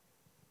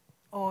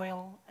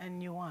 oil, and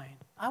new wine.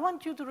 I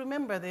want you to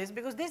remember this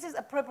because this is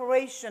a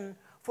preparation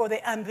for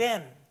the and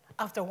then,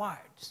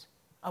 afterwards,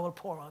 I will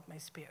pour out my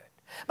Spirit.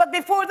 But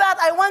before that,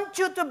 I want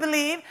you to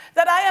believe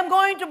that I am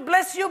going to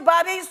bless you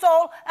body,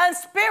 soul, and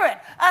spirit.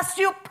 As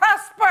you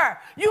prosper,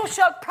 you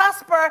shall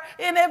prosper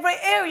in every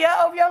area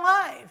of your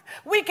life.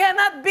 We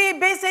cannot be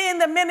busy in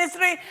the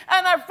ministry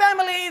and our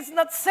family is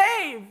not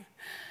saved.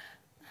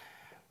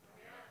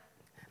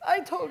 I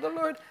told the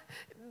Lord,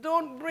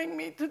 don't bring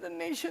me to the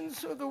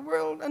nations of the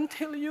world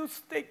until you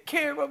take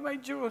care of my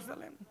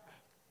Jerusalem.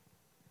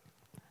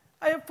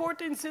 I have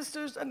 14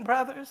 sisters and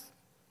brothers,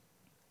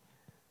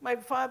 my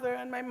father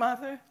and my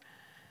mother.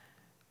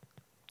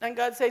 And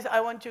God says,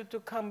 I want you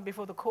to come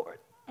before the court.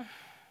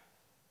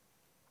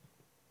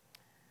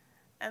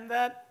 And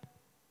that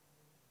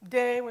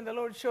day when the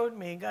Lord showed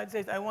me, God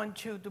says, I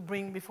want you to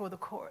bring before the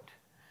court.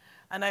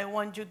 And I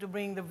want you to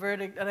bring the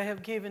verdict that I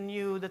have given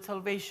you, that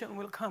salvation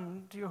will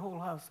come to your whole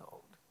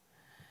household.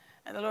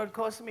 And the Lord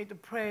caused me to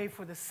pray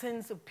for the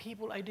sins of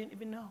people I didn't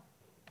even know.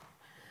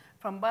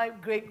 From my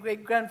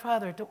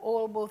great-great-grandfather to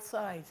all both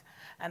sides.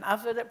 And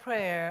after that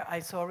prayer, I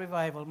saw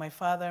revival. My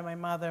father, my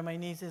mother, my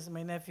nieces,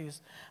 my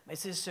nephews, my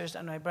sisters,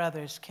 and my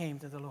brothers came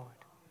to the Lord.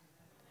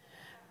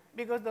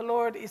 Because the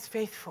Lord is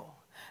faithful.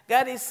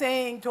 God is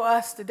saying to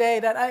us today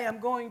that I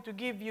am going to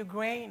give you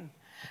grain.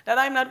 That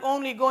I'm not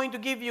only going to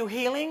give you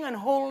healing and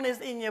wholeness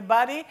in your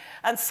body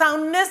and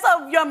soundness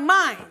of your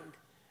mind.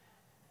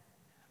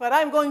 but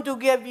I'm going to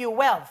give you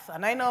wealth.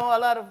 And I know a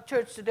lot of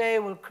church today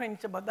will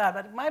cringe about that,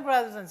 but my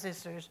brothers and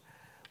sisters,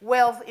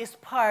 wealth is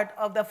part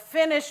of the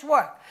finished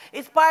work.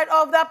 It's part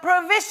of the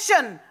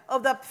provision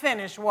of the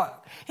finished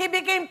work. He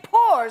became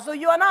poor so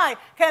you and I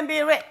can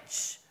be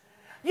rich.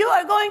 You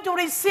are going to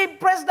receive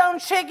pressed down,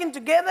 shaken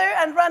together,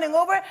 and running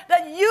over,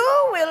 that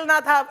you will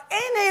not have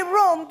any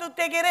room to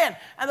take it in.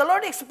 And the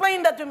Lord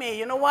explained that to me.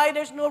 You know why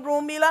there's no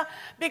room, Mila?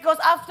 Because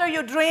after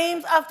your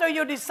dreams, after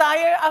your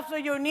desire, after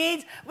your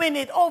needs, when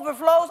it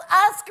overflows,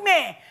 ask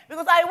me.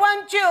 Because I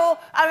want you,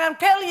 I'm going to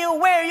tell you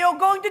where you're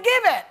going to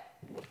give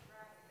it.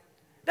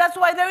 That's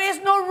why there is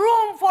no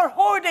room for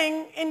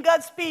hoarding in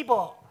God's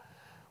people.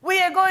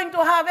 We are going to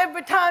have,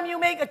 every time you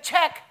make a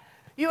check,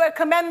 you are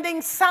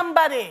commending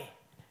somebody.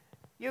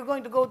 You're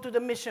going to go to the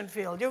mission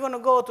field. You're going to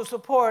go to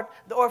support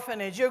the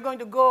orphanage. You're going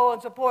to go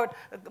and support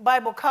the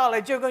Bible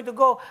college. You're going to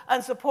go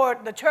and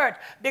support the church.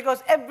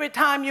 Because every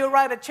time you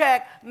write a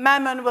check,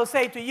 Mammon will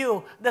say to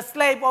you, the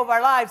slave of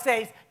our lives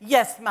says,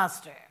 yes,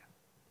 master.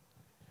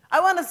 I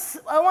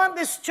want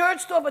this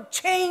church to have a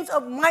change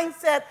of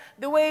mindset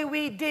the way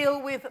we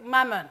deal with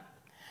Mammon.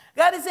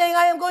 God is saying,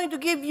 I am going to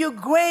give you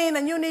grain,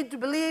 and you need to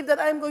believe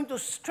that I'm going to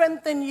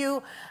strengthen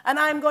you, and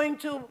I'm going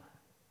to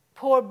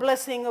pour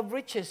blessing of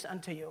riches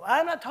unto you.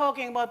 I'm not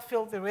talking about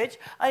filthy rich.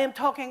 I am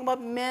talking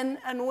about men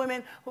and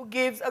women who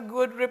gives a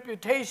good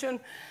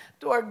reputation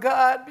to our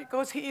God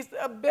because He is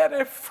a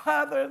better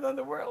Father than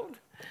the world.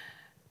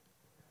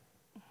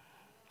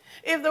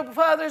 If the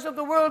fathers of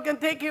the world can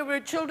take care of your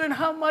children,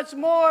 how much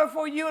more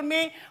for you and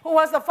me, who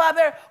has the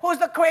Father, who is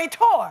the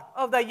creator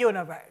of the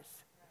universe?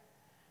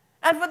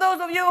 And for those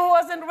of you who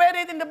hasn't read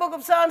it in the book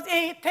of Psalms,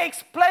 He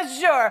takes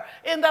pleasure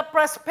in the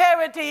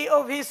prosperity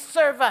of His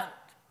servant.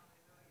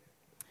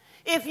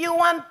 If you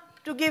want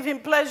to give Him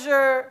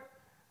pleasure,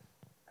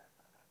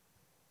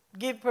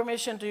 give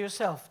permission to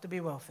yourself to be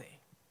wealthy.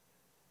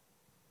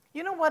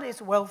 You know what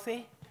is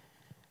wealthy?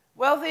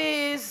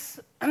 Wealthy is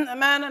a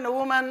man and a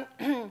woman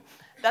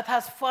that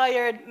has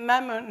fired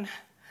Mammon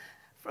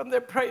from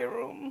their prayer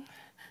room.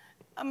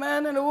 A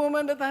man and a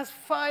woman that has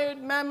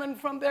fired Mammon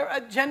from their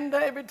agenda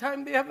every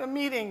time they have a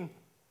meeting.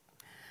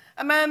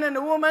 A man and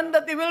a woman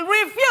that they will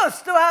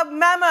refuse to have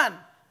Mammon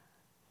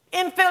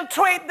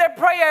infiltrate their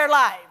prayer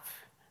life.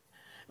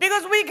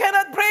 Because we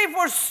cannot pray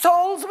for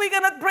souls, we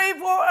cannot pray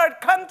for our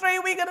country,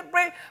 we cannot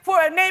pray for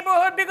our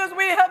neighborhood because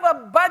we have a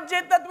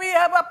budget that we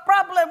have a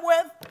problem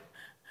with.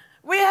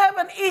 We have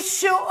an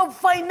issue of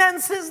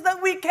finances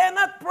that we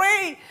cannot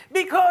pray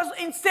because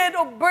instead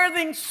of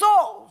birthing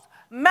souls,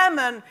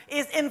 Mammon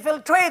is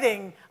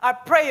infiltrating our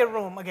prayer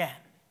room again.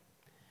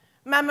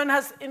 Mammon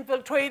has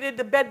infiltrated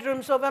the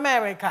bedrooms of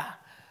America.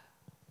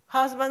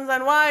 Husbands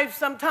and wives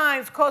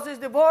sometimes causes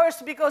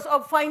divorce because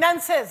of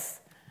finances.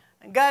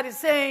 And God is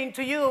saying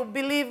to you,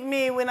 believe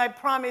me when I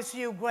promise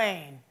you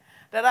grain,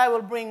 that I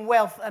will bring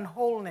wealth and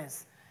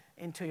wholeness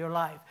into your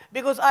life.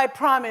 Because I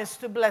promise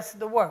to bless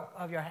the work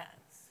of your hands.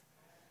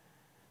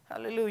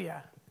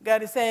 Hallelujah.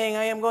 God is saying,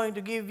 I am going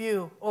to give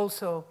you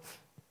also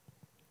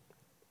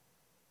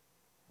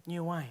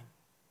new wine.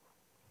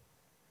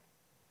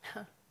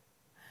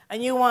 A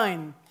new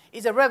wine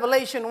is a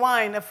revelation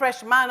wine, a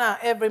fresh manna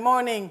every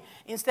morning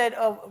instead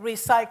of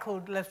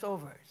recycled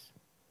leftovers.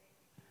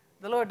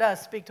 The Lord does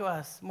speak to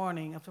us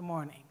morning after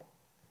morning.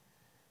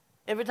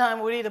 Every time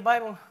we read the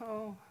Bible,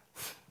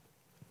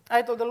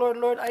 I told the Lord,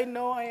 Lord, I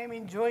know I am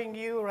enjoying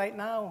you right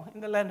now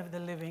in the land of the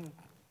living.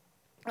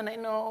 And I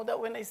know that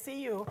when I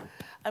see you,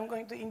 I'm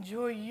going to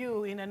enjoy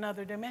you in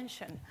another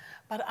dimension.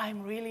 But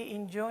I'm really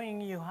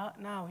enjoying you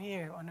now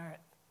here on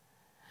earth.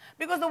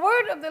 Because the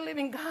word of the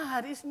living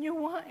God is new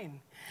wine.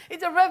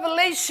 It's a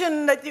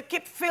revelation that you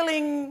keep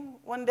filling.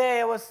 One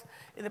day I was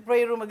in the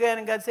prayer room again,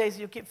 and God says,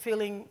 you keep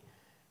filling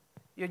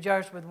your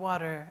jars with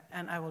water,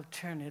 and I will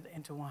turn it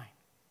into wine.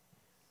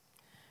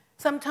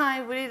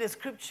 Sometimes we read the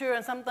scripture,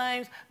 and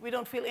sometimes we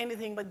don't feel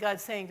anything but God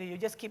saying to you,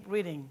 just keep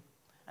reading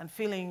and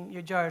filling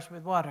your jars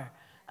with water,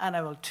 and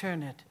I will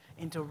turn it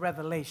into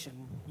revelation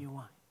new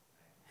wine.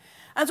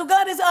 And so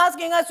God is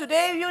asking us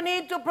today, you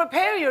need to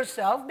prepare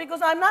yourself, because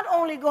I'm not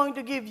only going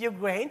to give you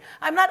grain,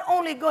 I'm not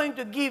only going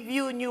to give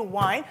you new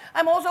wine,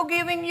 I'm also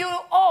giving you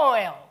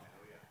oil.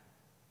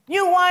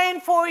 New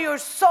wine for your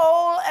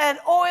soul and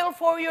oil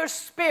for your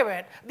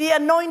spirit. The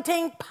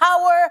anointing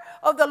power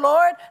of the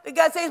Lord. The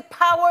God says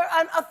power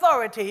and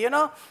authority, you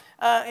know.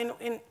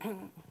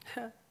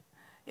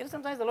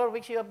 Sometimes the Lord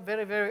wakes you up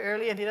very, very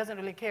early and He doesn't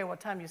really care what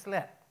time you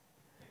slept.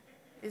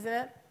 Isn't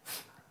it?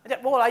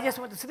 Well, I just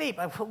went to sleep.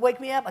 Wake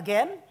me up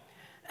again.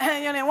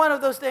 And one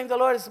of those things the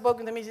Lord has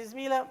spoken to me. He says,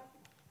 Mila,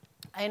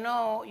 I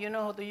know you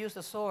know how to use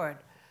the sword,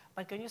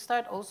 but can you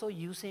start also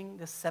using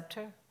the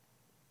scepter?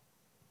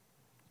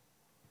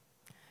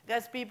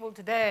 God's people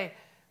today,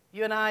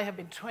 you and I have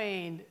been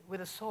trained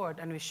with a sword,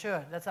 and we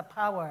should. That's the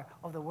power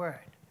of the word.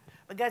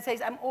 But God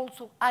says,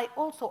 I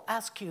also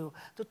ask you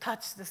to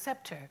touch the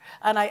scepter,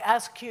 and I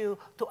ask you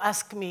to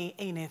ask me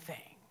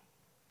anything.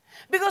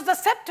 Because the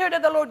scepter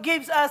that the Lord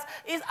gives us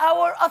is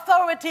our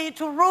authority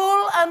to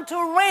rule and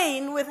to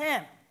reign with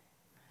Him.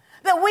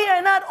 That we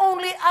are not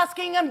only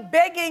asking and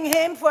begging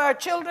him for our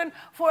children,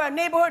 for our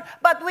neighborhood,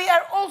 but we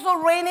are also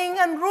reigning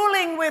and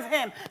ruling with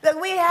him. That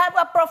we have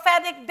a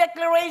prophetic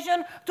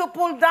declaration to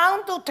pull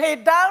down, to tear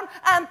down,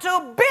 and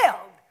to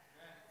build.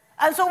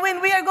 And so when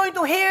we are going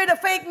to hear the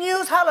fake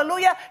news,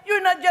 hallelujah,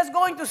 you're not just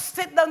going to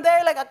sit down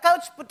there like a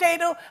couch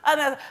potato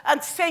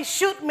and say,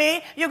 shoot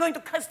me. You're going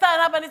to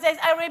stand up and it says,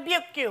 I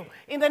rebuke you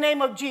in the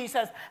name of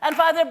Jesus. And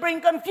Father,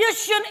 bring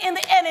confusion in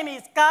the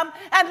enemies. Come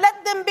and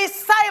let them be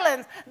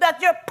silenced,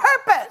 that your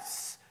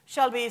purpose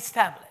shall be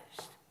established.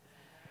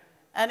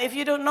 And if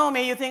you don't know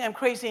me, you think I'm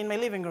crazy in my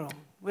living room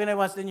when I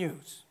watch the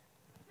news.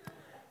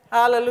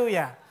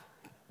 Hallelujah.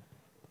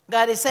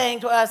 God is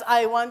saying to us,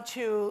 I want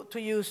you to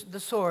use the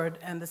sword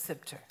and the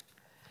scepter.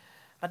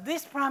 But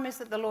this promise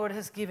that the Lord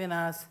has given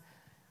us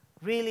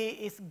really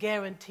is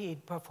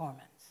guaranteed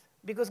performance.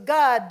 Because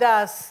God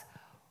does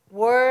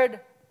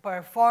word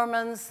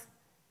performance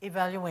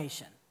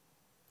evaluation.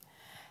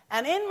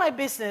 And in my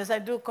business, I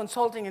do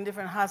consulting in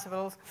different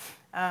hospitals.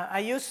 I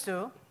used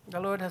to.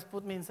 The Lord has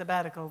put me in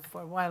sabbatical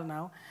for a while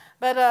now.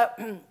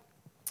 But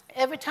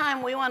every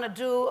time we want to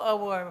do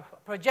our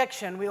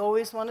projection, we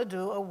always want to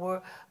do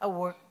a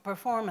work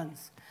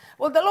performance.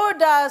 Well, the Lord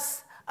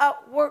does a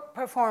work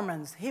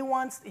performance.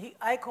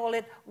 I call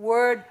it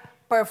word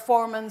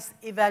performance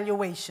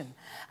evaluation.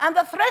 And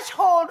the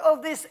threshold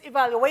of this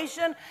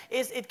evaluation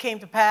is it came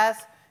to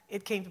pass,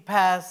 it came to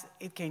pass,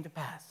 it came to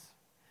pass.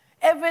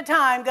 Every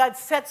time God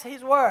sets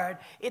his word,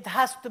 it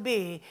has to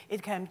be,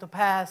 it came to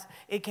pass,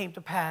 it came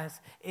to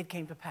pass, it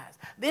came to pass.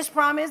 This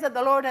promise that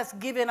the Lord has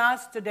given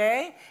us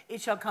today,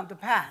 it shall come to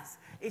pass.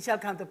 It shall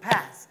come to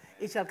pass.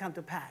 It shall come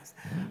to pass.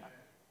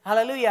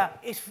 Hallelujah.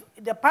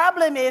 The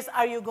problem is,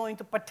 are you going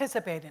to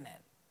participate in it?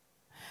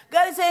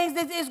 God is saying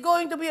this is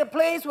going to be a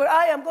place where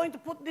I am going to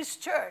put this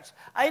church.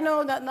 I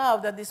know that now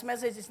that this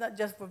message is not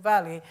just for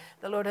Valley.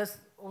 The Lord has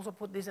also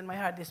put this in my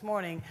heart this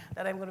morning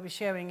that I'm going to be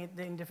sharing it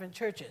in different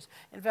churches.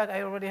 In fact,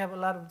 I already have a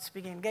lot of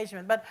speaking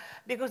engagement. But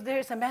because there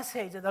is a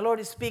message that the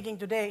Lord is speaking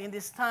today in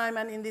this time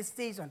and in this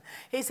season.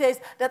 He says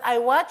that I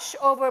watch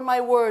over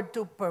my word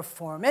to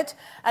perform it.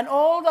 And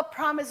all the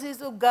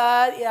promises of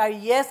God are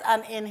yes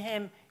and in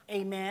him,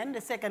 amen,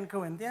 the 2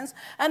 Corinthians.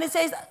 And it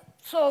says,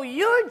 so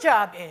your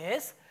job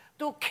is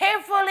to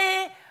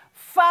carefully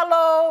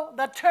follow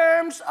the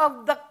terms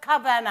of the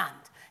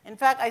covenant. In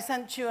fact, I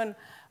sent you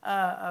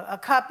a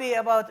copy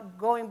about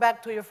going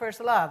back to your first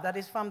love. That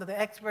is from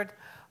the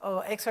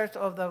excerpt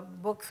of the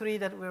book 3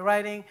 that we're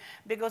writing.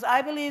 Because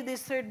I believe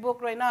this third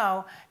book right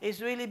now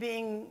is really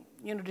being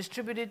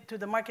distributed to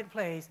the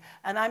marketplace.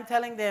 And I'm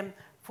telling them,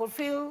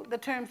 fulfill the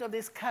terms of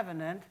this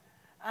covenant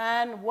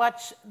and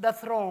watch the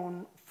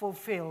throne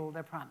fulfill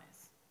the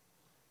promise.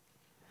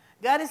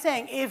 God is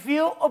saying, if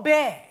you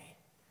obey,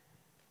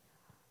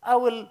 I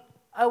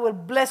will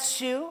bless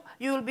you.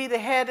 You will be the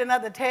head and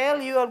not the tail.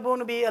 You are going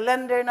to be a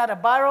lender, not a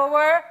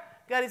borrower.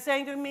 God is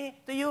saying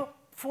to you,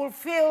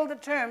 fulfill the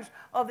terms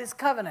of this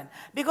covenant.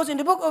 Because in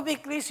the book of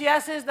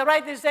Ecclesiastes, the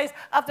writer says,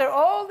 after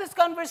all this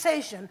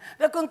conversation,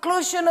 the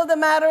conclusion of the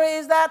matter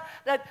is that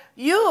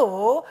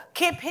you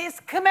keep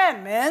his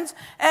commandments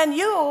and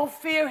you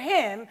fear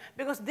him,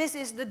 because this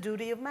is the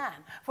duty of man.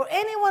 For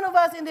any one of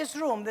us in this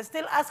room that's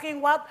still asking,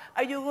 what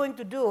are you going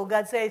to do?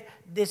 God says,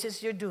 this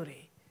is your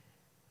duty.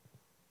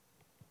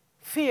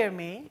 Fear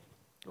me,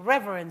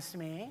 reverence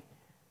me,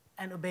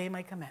 and obey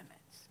my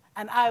commandments.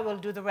 And I will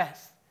do the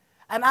rest.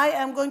 And I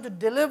am going to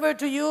deliver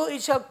to you.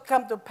 It shall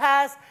come to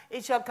pass.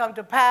 It shall come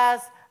to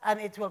pass. And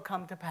it will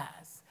come to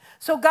pass.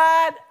 So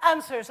God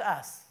answers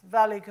us,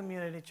 Valley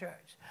Community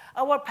Church.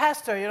 Our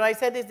pastor, I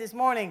said this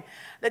morning,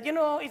 that,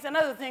 it's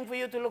another thing for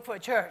you to look for a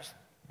church.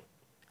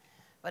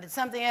 But it's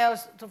something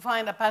else to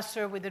find a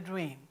pastor with a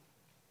dream.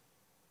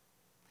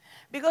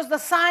 Because the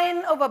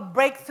sign of a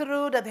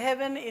breakthrough that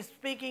heaven is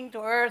speaking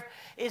to earth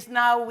is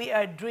now we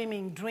are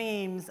dreaming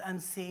dreams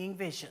and seeing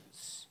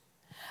visions.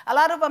 A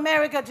lot of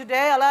America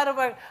today, a lot of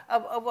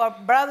our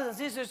brothers and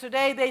sisters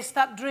today, they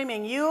stop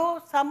dreaming.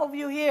 Some of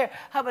you here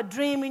have a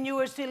dream when you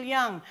were still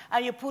young,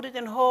 and you put it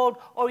in hold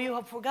or you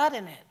have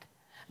forgotten it.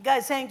 God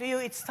is saying to you,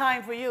 it's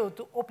time for you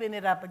to open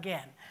it up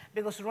again,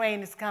 because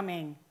rain is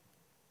coming.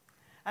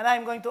 And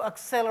I'm going to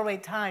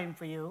accelerate time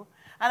for you.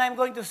 And I'm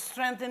going to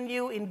strengthen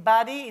you in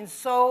body, in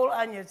soul,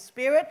 and your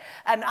spirit.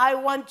 And I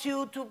want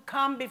you to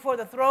come before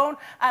the throne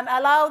and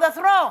allow the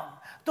throne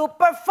to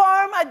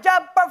perform a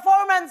job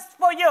performance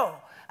for you.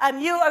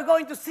 And you are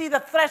going to see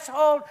the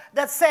threshold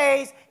that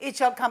says, it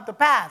shall come to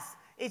pass.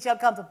 It shall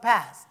come to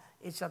pass.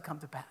 It shall come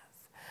to pass.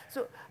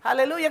 So,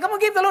 hallelujah. Come on,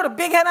 give the Lord a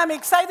big hand. I'm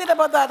excited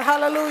about that.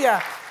 Hallelujah.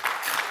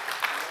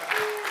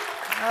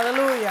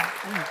 Hallelujah.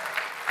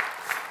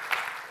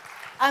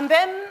 And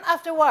then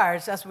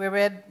afterwards, as we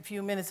read a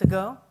few minutes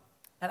ago,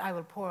 that I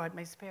will pour out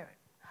my spirit.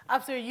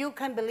 After you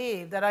can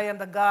believe that I am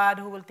the God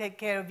who will take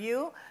care of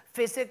you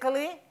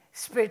physically,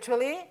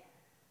 spiritually,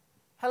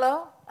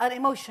 and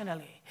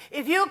emotionally.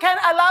 If you can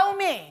allow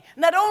me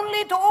not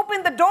only to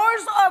open the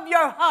doors of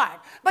your heart,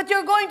 but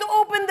you're going to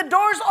open the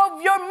doors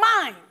of your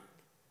mind,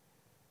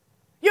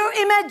 your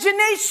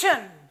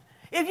imagination.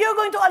 If you're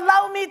going to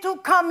allow me to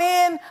come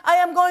in, I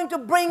am going to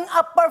bring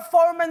a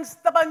performance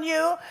upon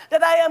you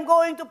that I am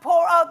going to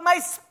pour out my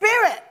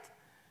Spirit.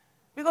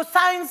 Because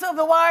signs of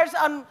the wars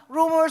and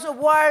rumors of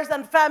wars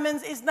and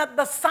famines is not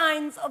the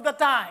signs of the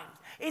times.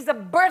 It's the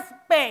birth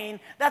pain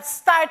that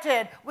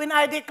started when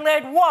I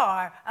declared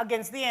war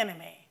against the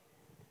enemy.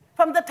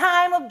 From the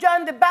time of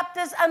John the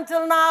Baptist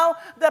until now,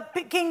 the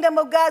kingdom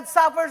of God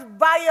suffers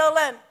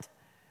violence,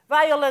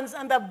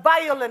 and the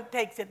violent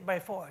takes it by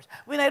force.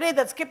 When I read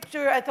that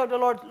scripture, I told the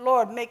Lord,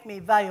 Lord, make me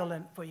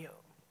violent for you.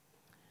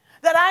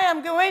 That I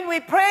am going, we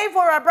pray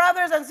for our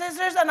brothers and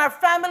sisters and our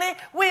family.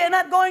 We are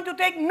not going to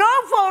take no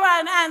for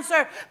an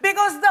answer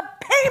because the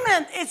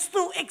payment is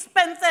too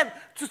expensive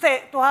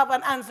to have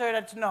an answer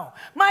that's no.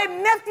 My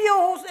nephew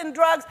who's in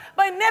drugs,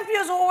 my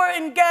nephews who were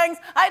in gangs,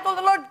 I told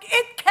the Lord,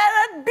 it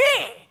cannot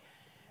be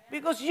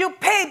because you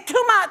paid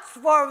too much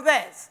for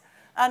this.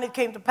 And it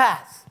came to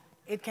pass.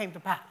 It came to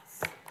pass.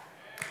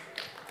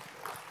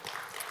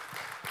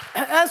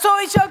 And so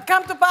it shall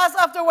come to pass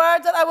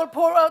afterwards that I will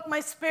pour out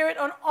my Spirit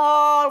on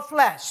all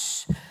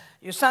flesh.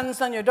 Your sons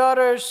and your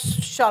daughters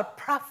shall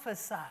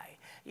prophesy.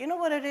 You know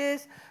what it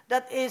is?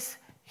 That is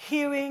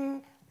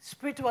hearing,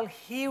 spiritual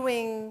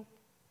hearing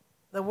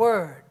the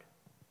word.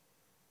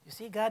 You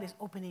see, God is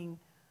opening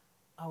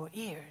our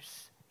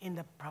ears in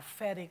the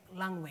prophetic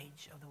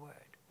language of the word.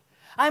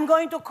 I'm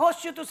going to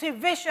cause you to see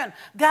vision.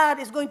 God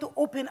is going to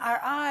open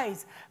our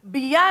eyes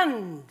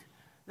beyond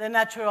the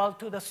natural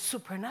to the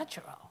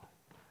supernatural.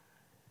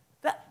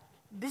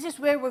 This is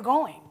where we're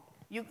going.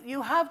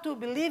 You have to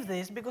believe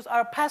this because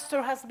our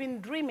pastor has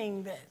been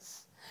dreaming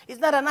this.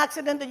 It's not an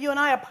accident that you and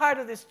I are part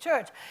of this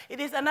church. It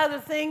is another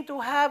thing to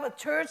have a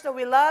church that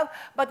we love,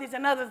 but it's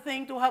another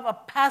thing to have a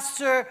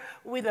pastor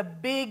with a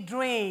big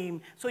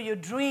dream so your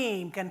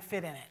dream can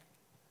fit in it.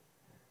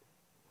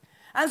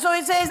 And so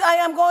it says, I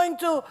am going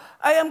to,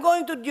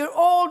 your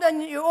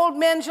old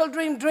men shall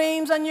dream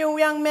dreams, and your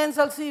young men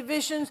shall see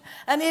visions.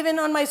 And even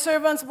on my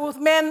servants, both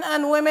men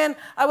and women,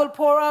 I will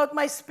pour out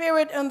my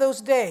Spirit in those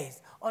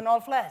days, on all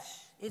flesh.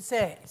 It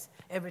says,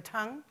 every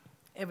tongue,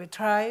 every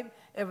tribe,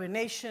 every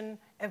nation,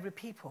 every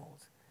people,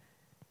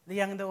 the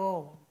young and the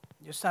old,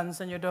 your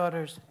sons and your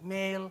daughters,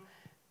 male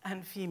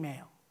and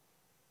female.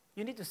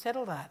 You need to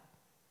settle that.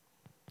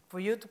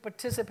 For you to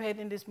participate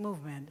in this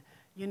movement,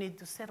 you need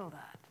to settle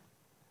that.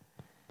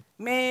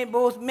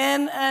 Both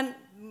men and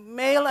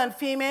male and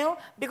female,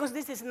 because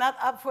this is not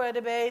up for a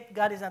debate.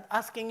 God is not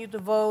asking you to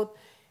vote.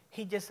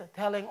 He's just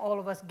telling all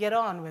of us, get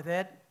on with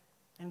it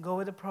and go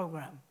with the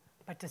program.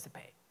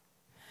 Participate.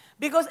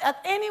 Because at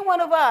any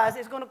one of us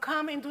is going to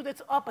come into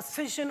this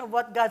opposition of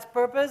what God's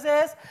purpose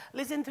is.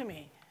 Listen to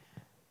me.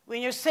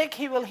 When you're sick,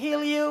 He will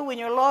heal you. When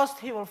you're lost,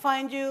 He will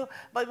find you.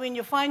 But when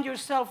you find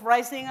yourself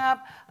rising up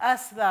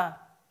as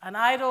an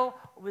idol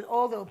with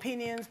all the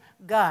opinions,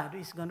 God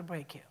is going to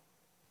break you.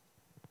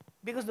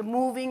 Because the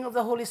moving of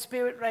the Holy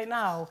Spirit right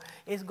now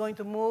is going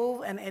to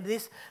move, and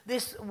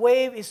this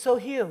wave is so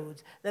huge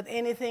that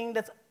anything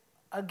that's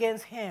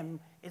against Him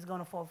is going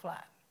to fall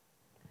flat.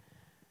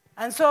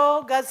 And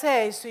so God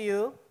says to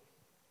you,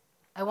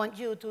 I want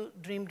you to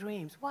dream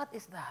dreams. What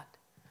is that?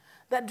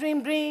 That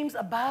dream dreams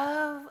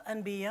above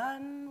and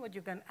beyond what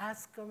you can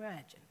ask or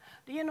imagine.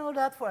 Do you know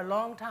that for a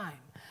long time,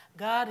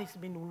 God has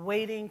been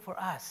waiting for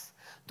us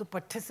to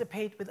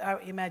participate with our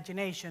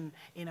imagination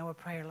in our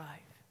prayer life.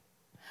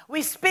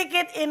 We speak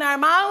it in our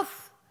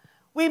mouth.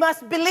 We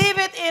must believe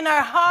it in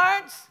our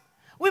hearts.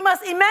 We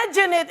must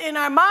imagine it in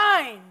our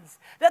minds.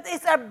 That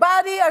is our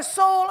body, our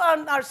soul,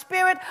 and our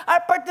spirit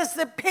are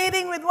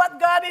participating with what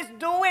God is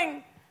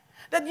doing.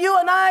 That you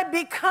and I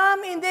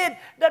become indeed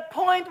that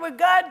point where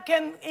God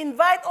can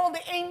invite all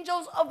the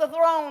angels of the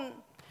throne.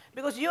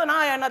 Because you and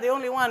I are not the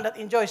only one that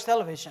enjoys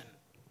television.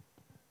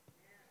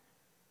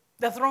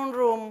 The throne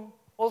room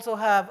also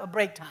have a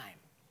break time.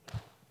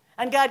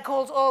 And God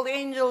calls all the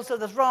angels to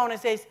the throne and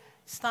says,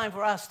 it's time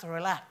for us to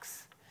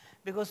relax.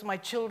 Because my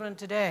children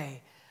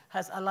today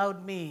has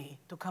allowed me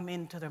to come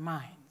into their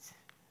minds.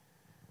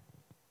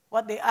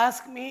 What they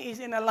ask me is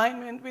in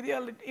alignment with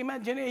the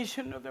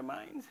imagination of their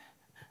minds.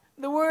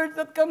 The word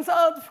that comes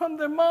out from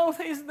their mouth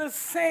is the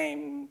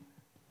same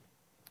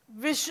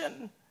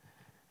vision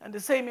and the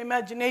same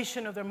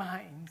imagination of their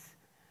minds.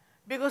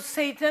 Because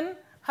Satan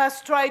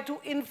has tried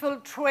to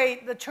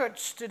infiltrate the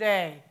church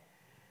today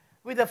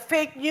with the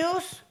fake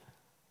news,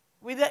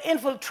 with the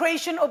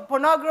infiltration of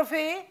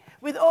pornography,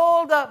 with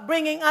all the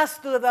bringing us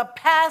to the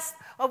past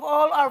of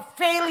all our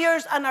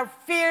failures and our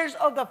fears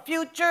of the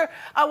future.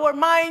 Our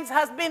minds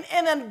has been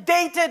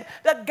inundated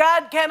that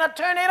God cannot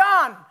turn it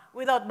on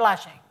without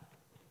blushing.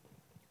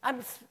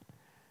 If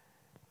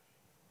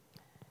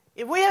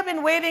we have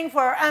been waiting for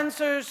our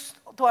answers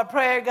to our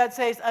prayer, God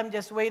says, I'm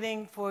just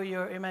waiting for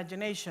your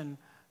imagination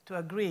to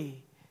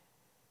agree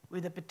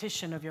with the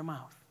petition of your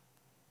mouth.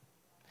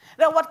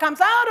 That what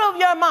comes out of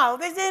your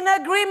mouth is in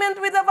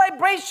agreement with the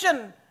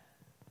vibration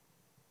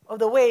of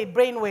the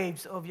brain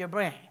waves of your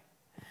brain.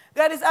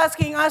 God is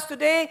asking us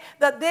today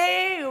that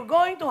you're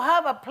going to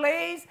have a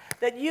place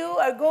that you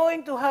are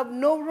going to have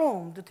no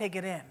room to take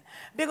it in.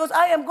 Because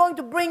I am going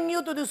to bring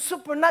you to the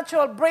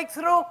supernatural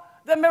breakthrough,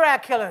 the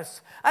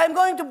miraculous. I am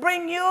going to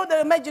bring you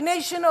the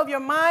imagination of your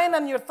mind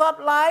and your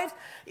thought life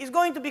is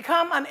going to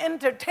become an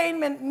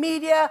entertainment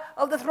media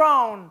of the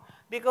throne.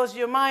 Because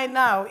your mind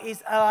now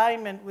is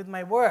alignment with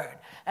my word.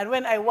 And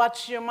when I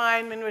watch your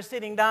mind, when we're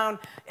sitting down,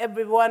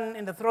 everyone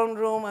in the throne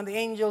room and the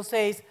angel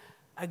says,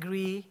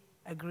 agree,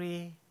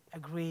 agree,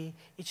 agree.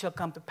 It shall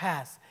come to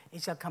pass.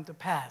 It shall come to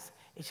pass.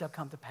 It shall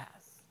come to pass.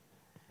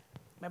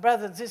 My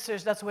brothers and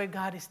sisters, that's where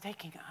God is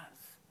taking us.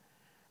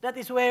 That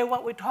is where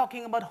what we're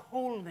talking about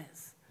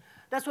wholeness.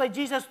 That's why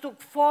Jesus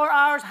took 4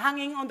 hours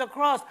hanging on the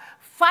cross,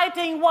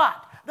 fighting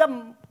what?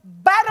 The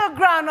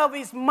battleground of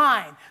his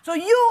mind. So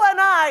you and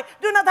I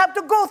do not have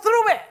to go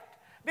through it.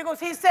 Because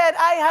he said,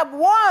 I have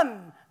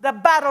won the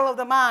battle of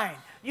the mind.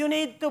 You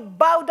need to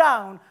bow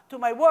down to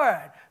my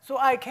word so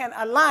I can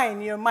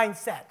align your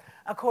mindset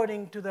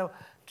according to the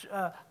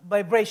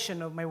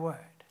vibration of my word.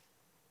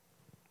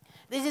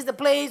 This is the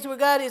place where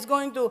God is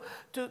going to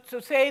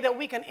say that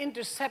we can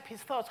intercept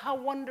his thoughts. How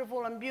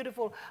wonderful and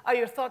beautiful are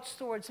your thoughts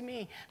towards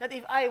me, that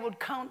if I would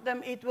count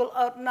them, it will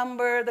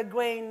outnumber the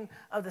grain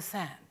of the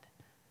sand.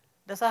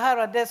 The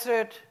Sahara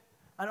Desert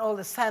and all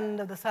the sand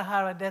of the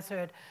Sahara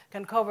Desert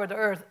can cover the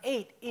earth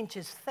 8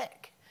 inches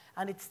thick,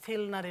 and it's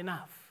still not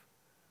enough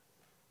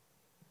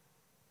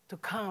to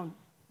count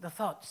the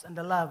thoughts and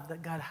the love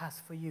that God has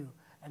for you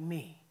and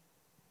me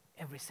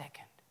every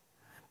second.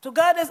 So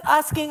God is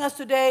asking us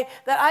today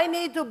that I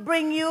need to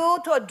bring you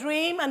to a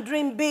dream and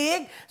dream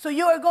big so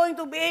you are going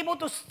to be able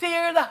to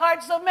steer the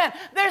hearts of men.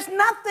 There's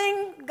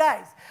nothing,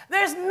 guys,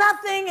 there's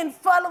nothing in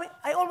following.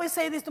 I always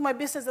say this to my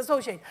business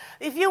associate.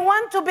 If you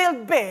want to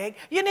build big,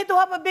 you need to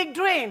have a big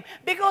dream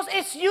because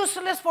it's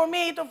useless for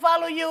me to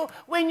follow you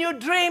when your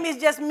dream is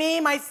just me,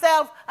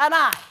 myself, and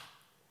I.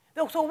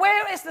 So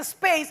where is the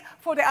space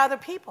for the other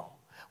people?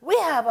 We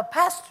have a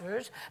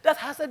pastor that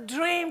has a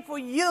dream for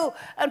you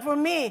and for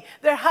me.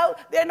 They're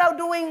now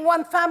doing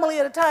one family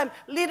at a time.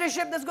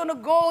 Leadership that's going to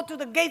go to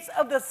the gates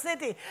of the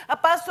city. A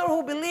pastor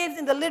who believes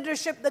in the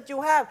leadership that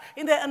you have,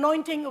 in the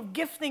anointing of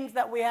giftings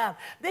that we have.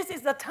 This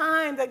is the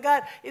time that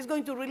God is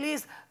going to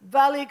release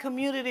Valley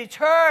Community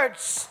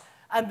Church.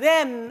 And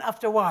then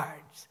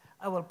afterwards,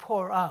 I will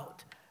pour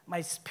out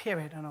my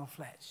spirit on all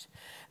flesh.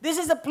 This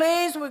is a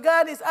place where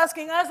God is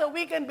asking us that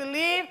we can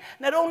believe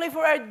not only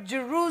for our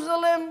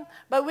Jerusalem,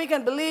 but we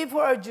can believe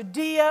for our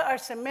Judea, our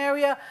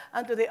Samaria,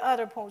 and to the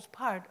uttermost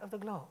part of the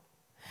globe.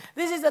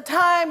 This is a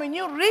time when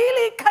you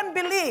really can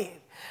believe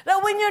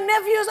that when your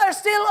nephews are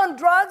still on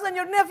drugs and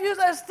your nephews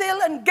are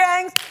still in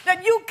gangs,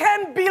 that you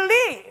can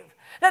believe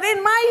that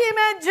in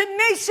my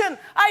imagination,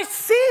 I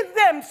see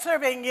them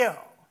serving you.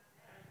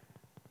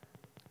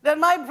 That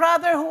my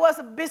brother, who was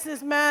a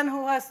businessman,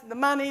 who has the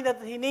money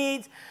that he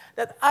needs,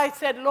 that I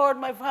said, Lord,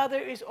 my father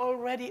is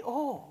already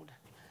old.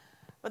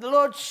 But the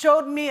Lord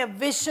showed me a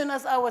vision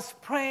as I was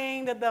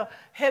praying that the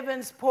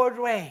heavens poured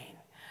rain.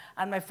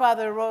 And my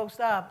father rose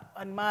up,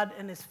 and mud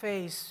in his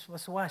face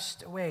was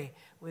washed away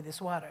with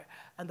his water.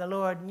 And the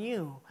Lord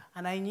knew,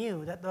 and I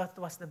knew that that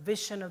was the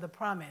vision of the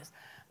promise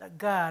that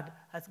God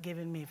has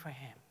given me for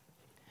him.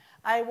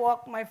 I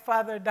walked my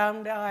father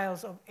down the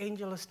aisles of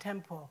Angelus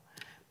Temple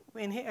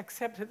when he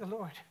accepted the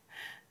Lord.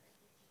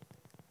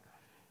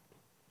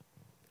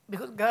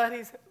 Because God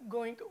is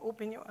going to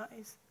open your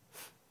eyes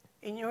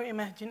in your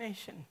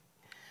imagination.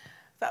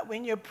 That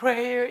when your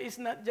prayer is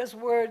not just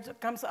words that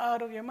comes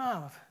out of your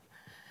mouth,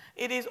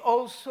 it is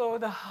also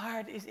the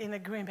heart is in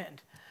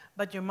agreement,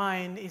 but your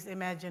mind is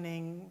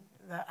imagining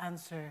the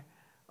answer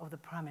of the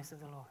promise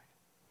of the Lord.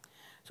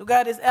 So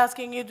God is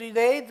asking you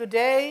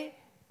today,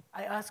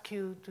 I ask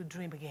you to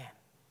dream again.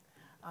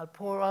 I'll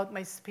pour out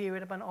my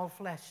spirit upon all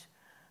flesh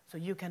so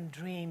you can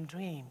dream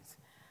dreams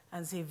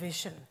and see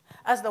vision.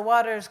 As the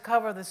waters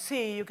cover the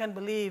sea, you can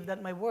believe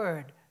that my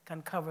word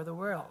can cover the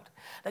world.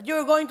 That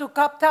you're going to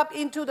tap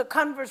into the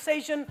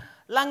conversation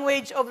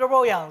language of the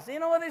royals. You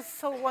know what is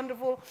so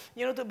wonderful?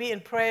 You know, to be in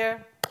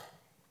prayer,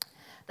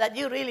 that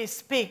you really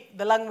speak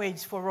the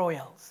language for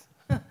royals.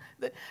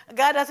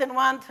 God doesn't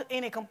want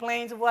any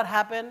complaints of what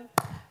happened.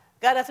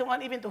 God doesn't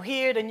want even to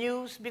hear the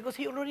news because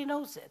he already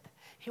knows it.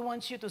 He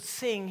wants you to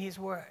sing his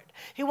word.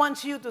 He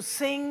wants you to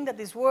sing that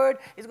his word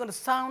is going to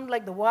sound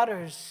like the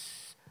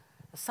waters,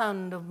 the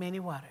sound of many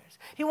waters.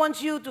 He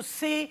wants you to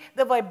see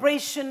the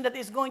vibration that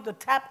is going to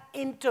tap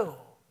into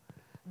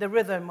the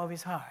rhythm of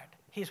his heart,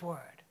 his word.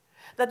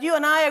 That you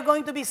and I are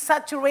going to be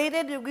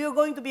saturated, you're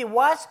going to be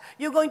washed,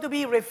 you're going to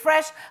be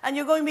refreshed, and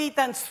you're going to be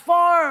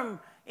transformed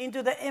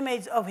into the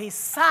image of his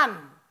Son,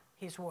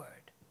 his word.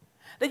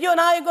 That you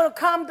and I are going to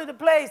come to the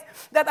place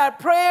that our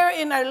prayer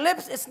in our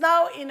lips is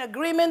now in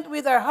agreement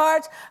with our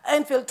hearts,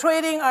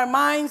 infiltrating our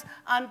minds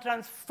and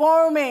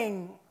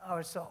transforming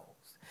our souls.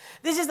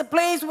 This is the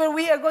place where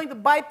we are going to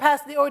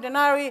bypass the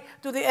ordinary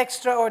to the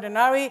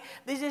extraordinary.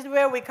 This is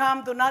where we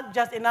come to not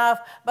just enough,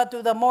 but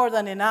to the more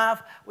than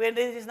enough. Where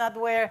this is not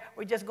where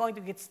we're just going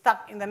to get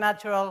stuck in the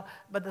natural,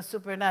 but the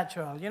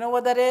supernatural. You know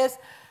what that is?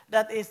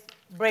 That is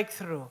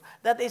breakthrough.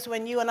 That is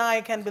when you and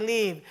I can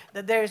believe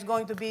that there is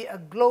going to be a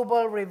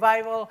global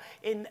revival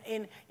in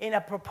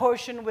a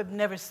proportion we've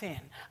never seen.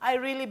 I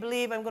really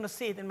believe I'm going to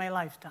see it in my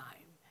lifetime.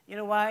 You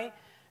know why?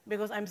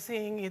 Because I'm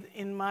seeing it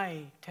in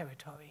my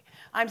territory.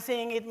 I'm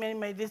seeing it in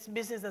my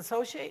business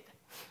associate,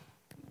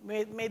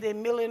 may they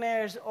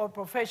millionaires or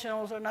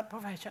professionals or not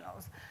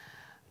professionals.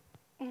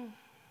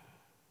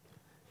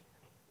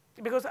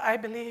 Because I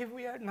believe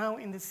we are now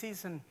in the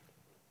season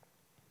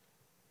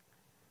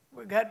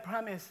where God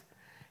promised,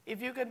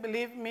 if you can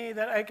believe me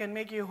that I can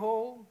make you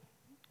whole,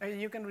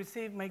 you can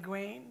receive my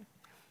grain,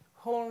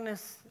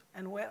 wholeness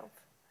and wealth.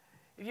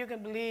 If you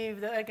can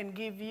believe that I can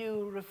give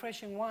you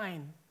refreshing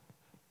wine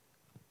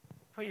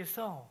for your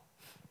soul.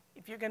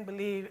 If you can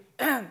believe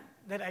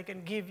that I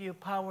can give you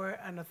power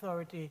and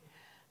authority,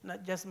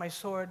 not just my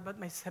sword, but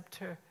my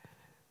scepter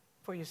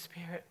for your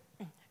spirit,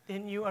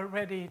 then you are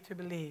ready to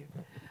believe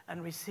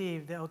and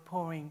receive the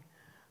outpouring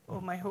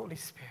of my Holy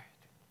Spirit.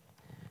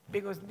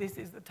 Because this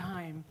is the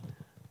time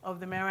of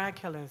the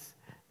miraculous.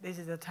 This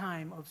is the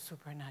time of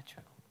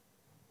supernatural.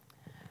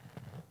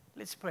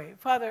 Let's pray.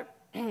 Father,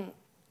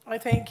 I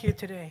thank you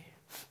today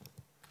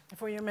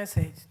for your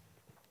message.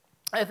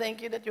 I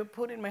thank you that you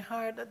put in my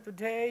heart that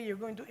today you're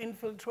going to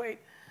infiltrate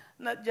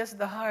not just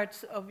the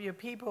hearts of your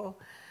people,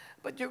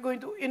 but you're going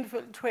to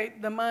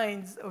infiltrate the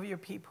minds of your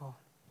people.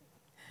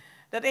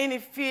 That any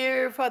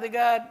fear, Father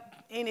God,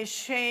 any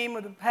shame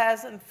of the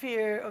past and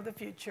fear of the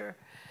future,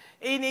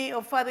 any,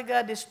 oh Father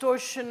God,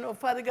 distortion, oh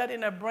Father God,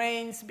 in our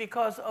brains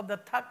because of the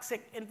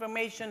toxic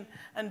information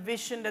and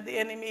vision that the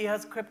enemy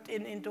has crept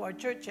into our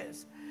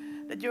churches,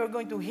 that you are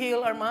going to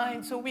heal our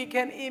minds so we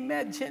can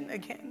imagine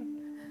again,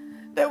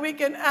 that we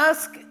can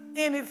ask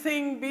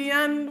anything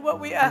beyond what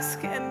we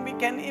ask and we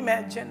can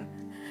imagine,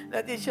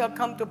 that it shall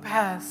come to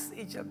pass,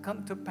 it shall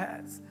come to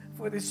pass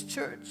for this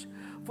church,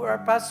 for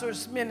our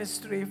pastor's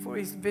ministry, for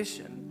his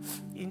vision.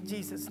 In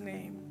Jesus'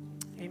 name,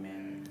 amen.